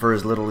sign up for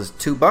as little as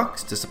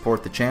 $2 to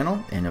support the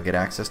channel, and you'll get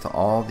access to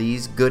all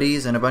these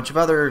goodies and a bunch of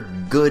other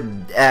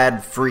good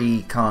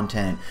ad-free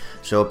content.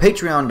 So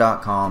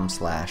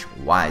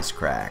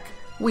patreon.com/Wisecrack.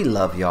 We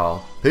love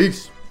y'all.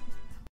 Peace.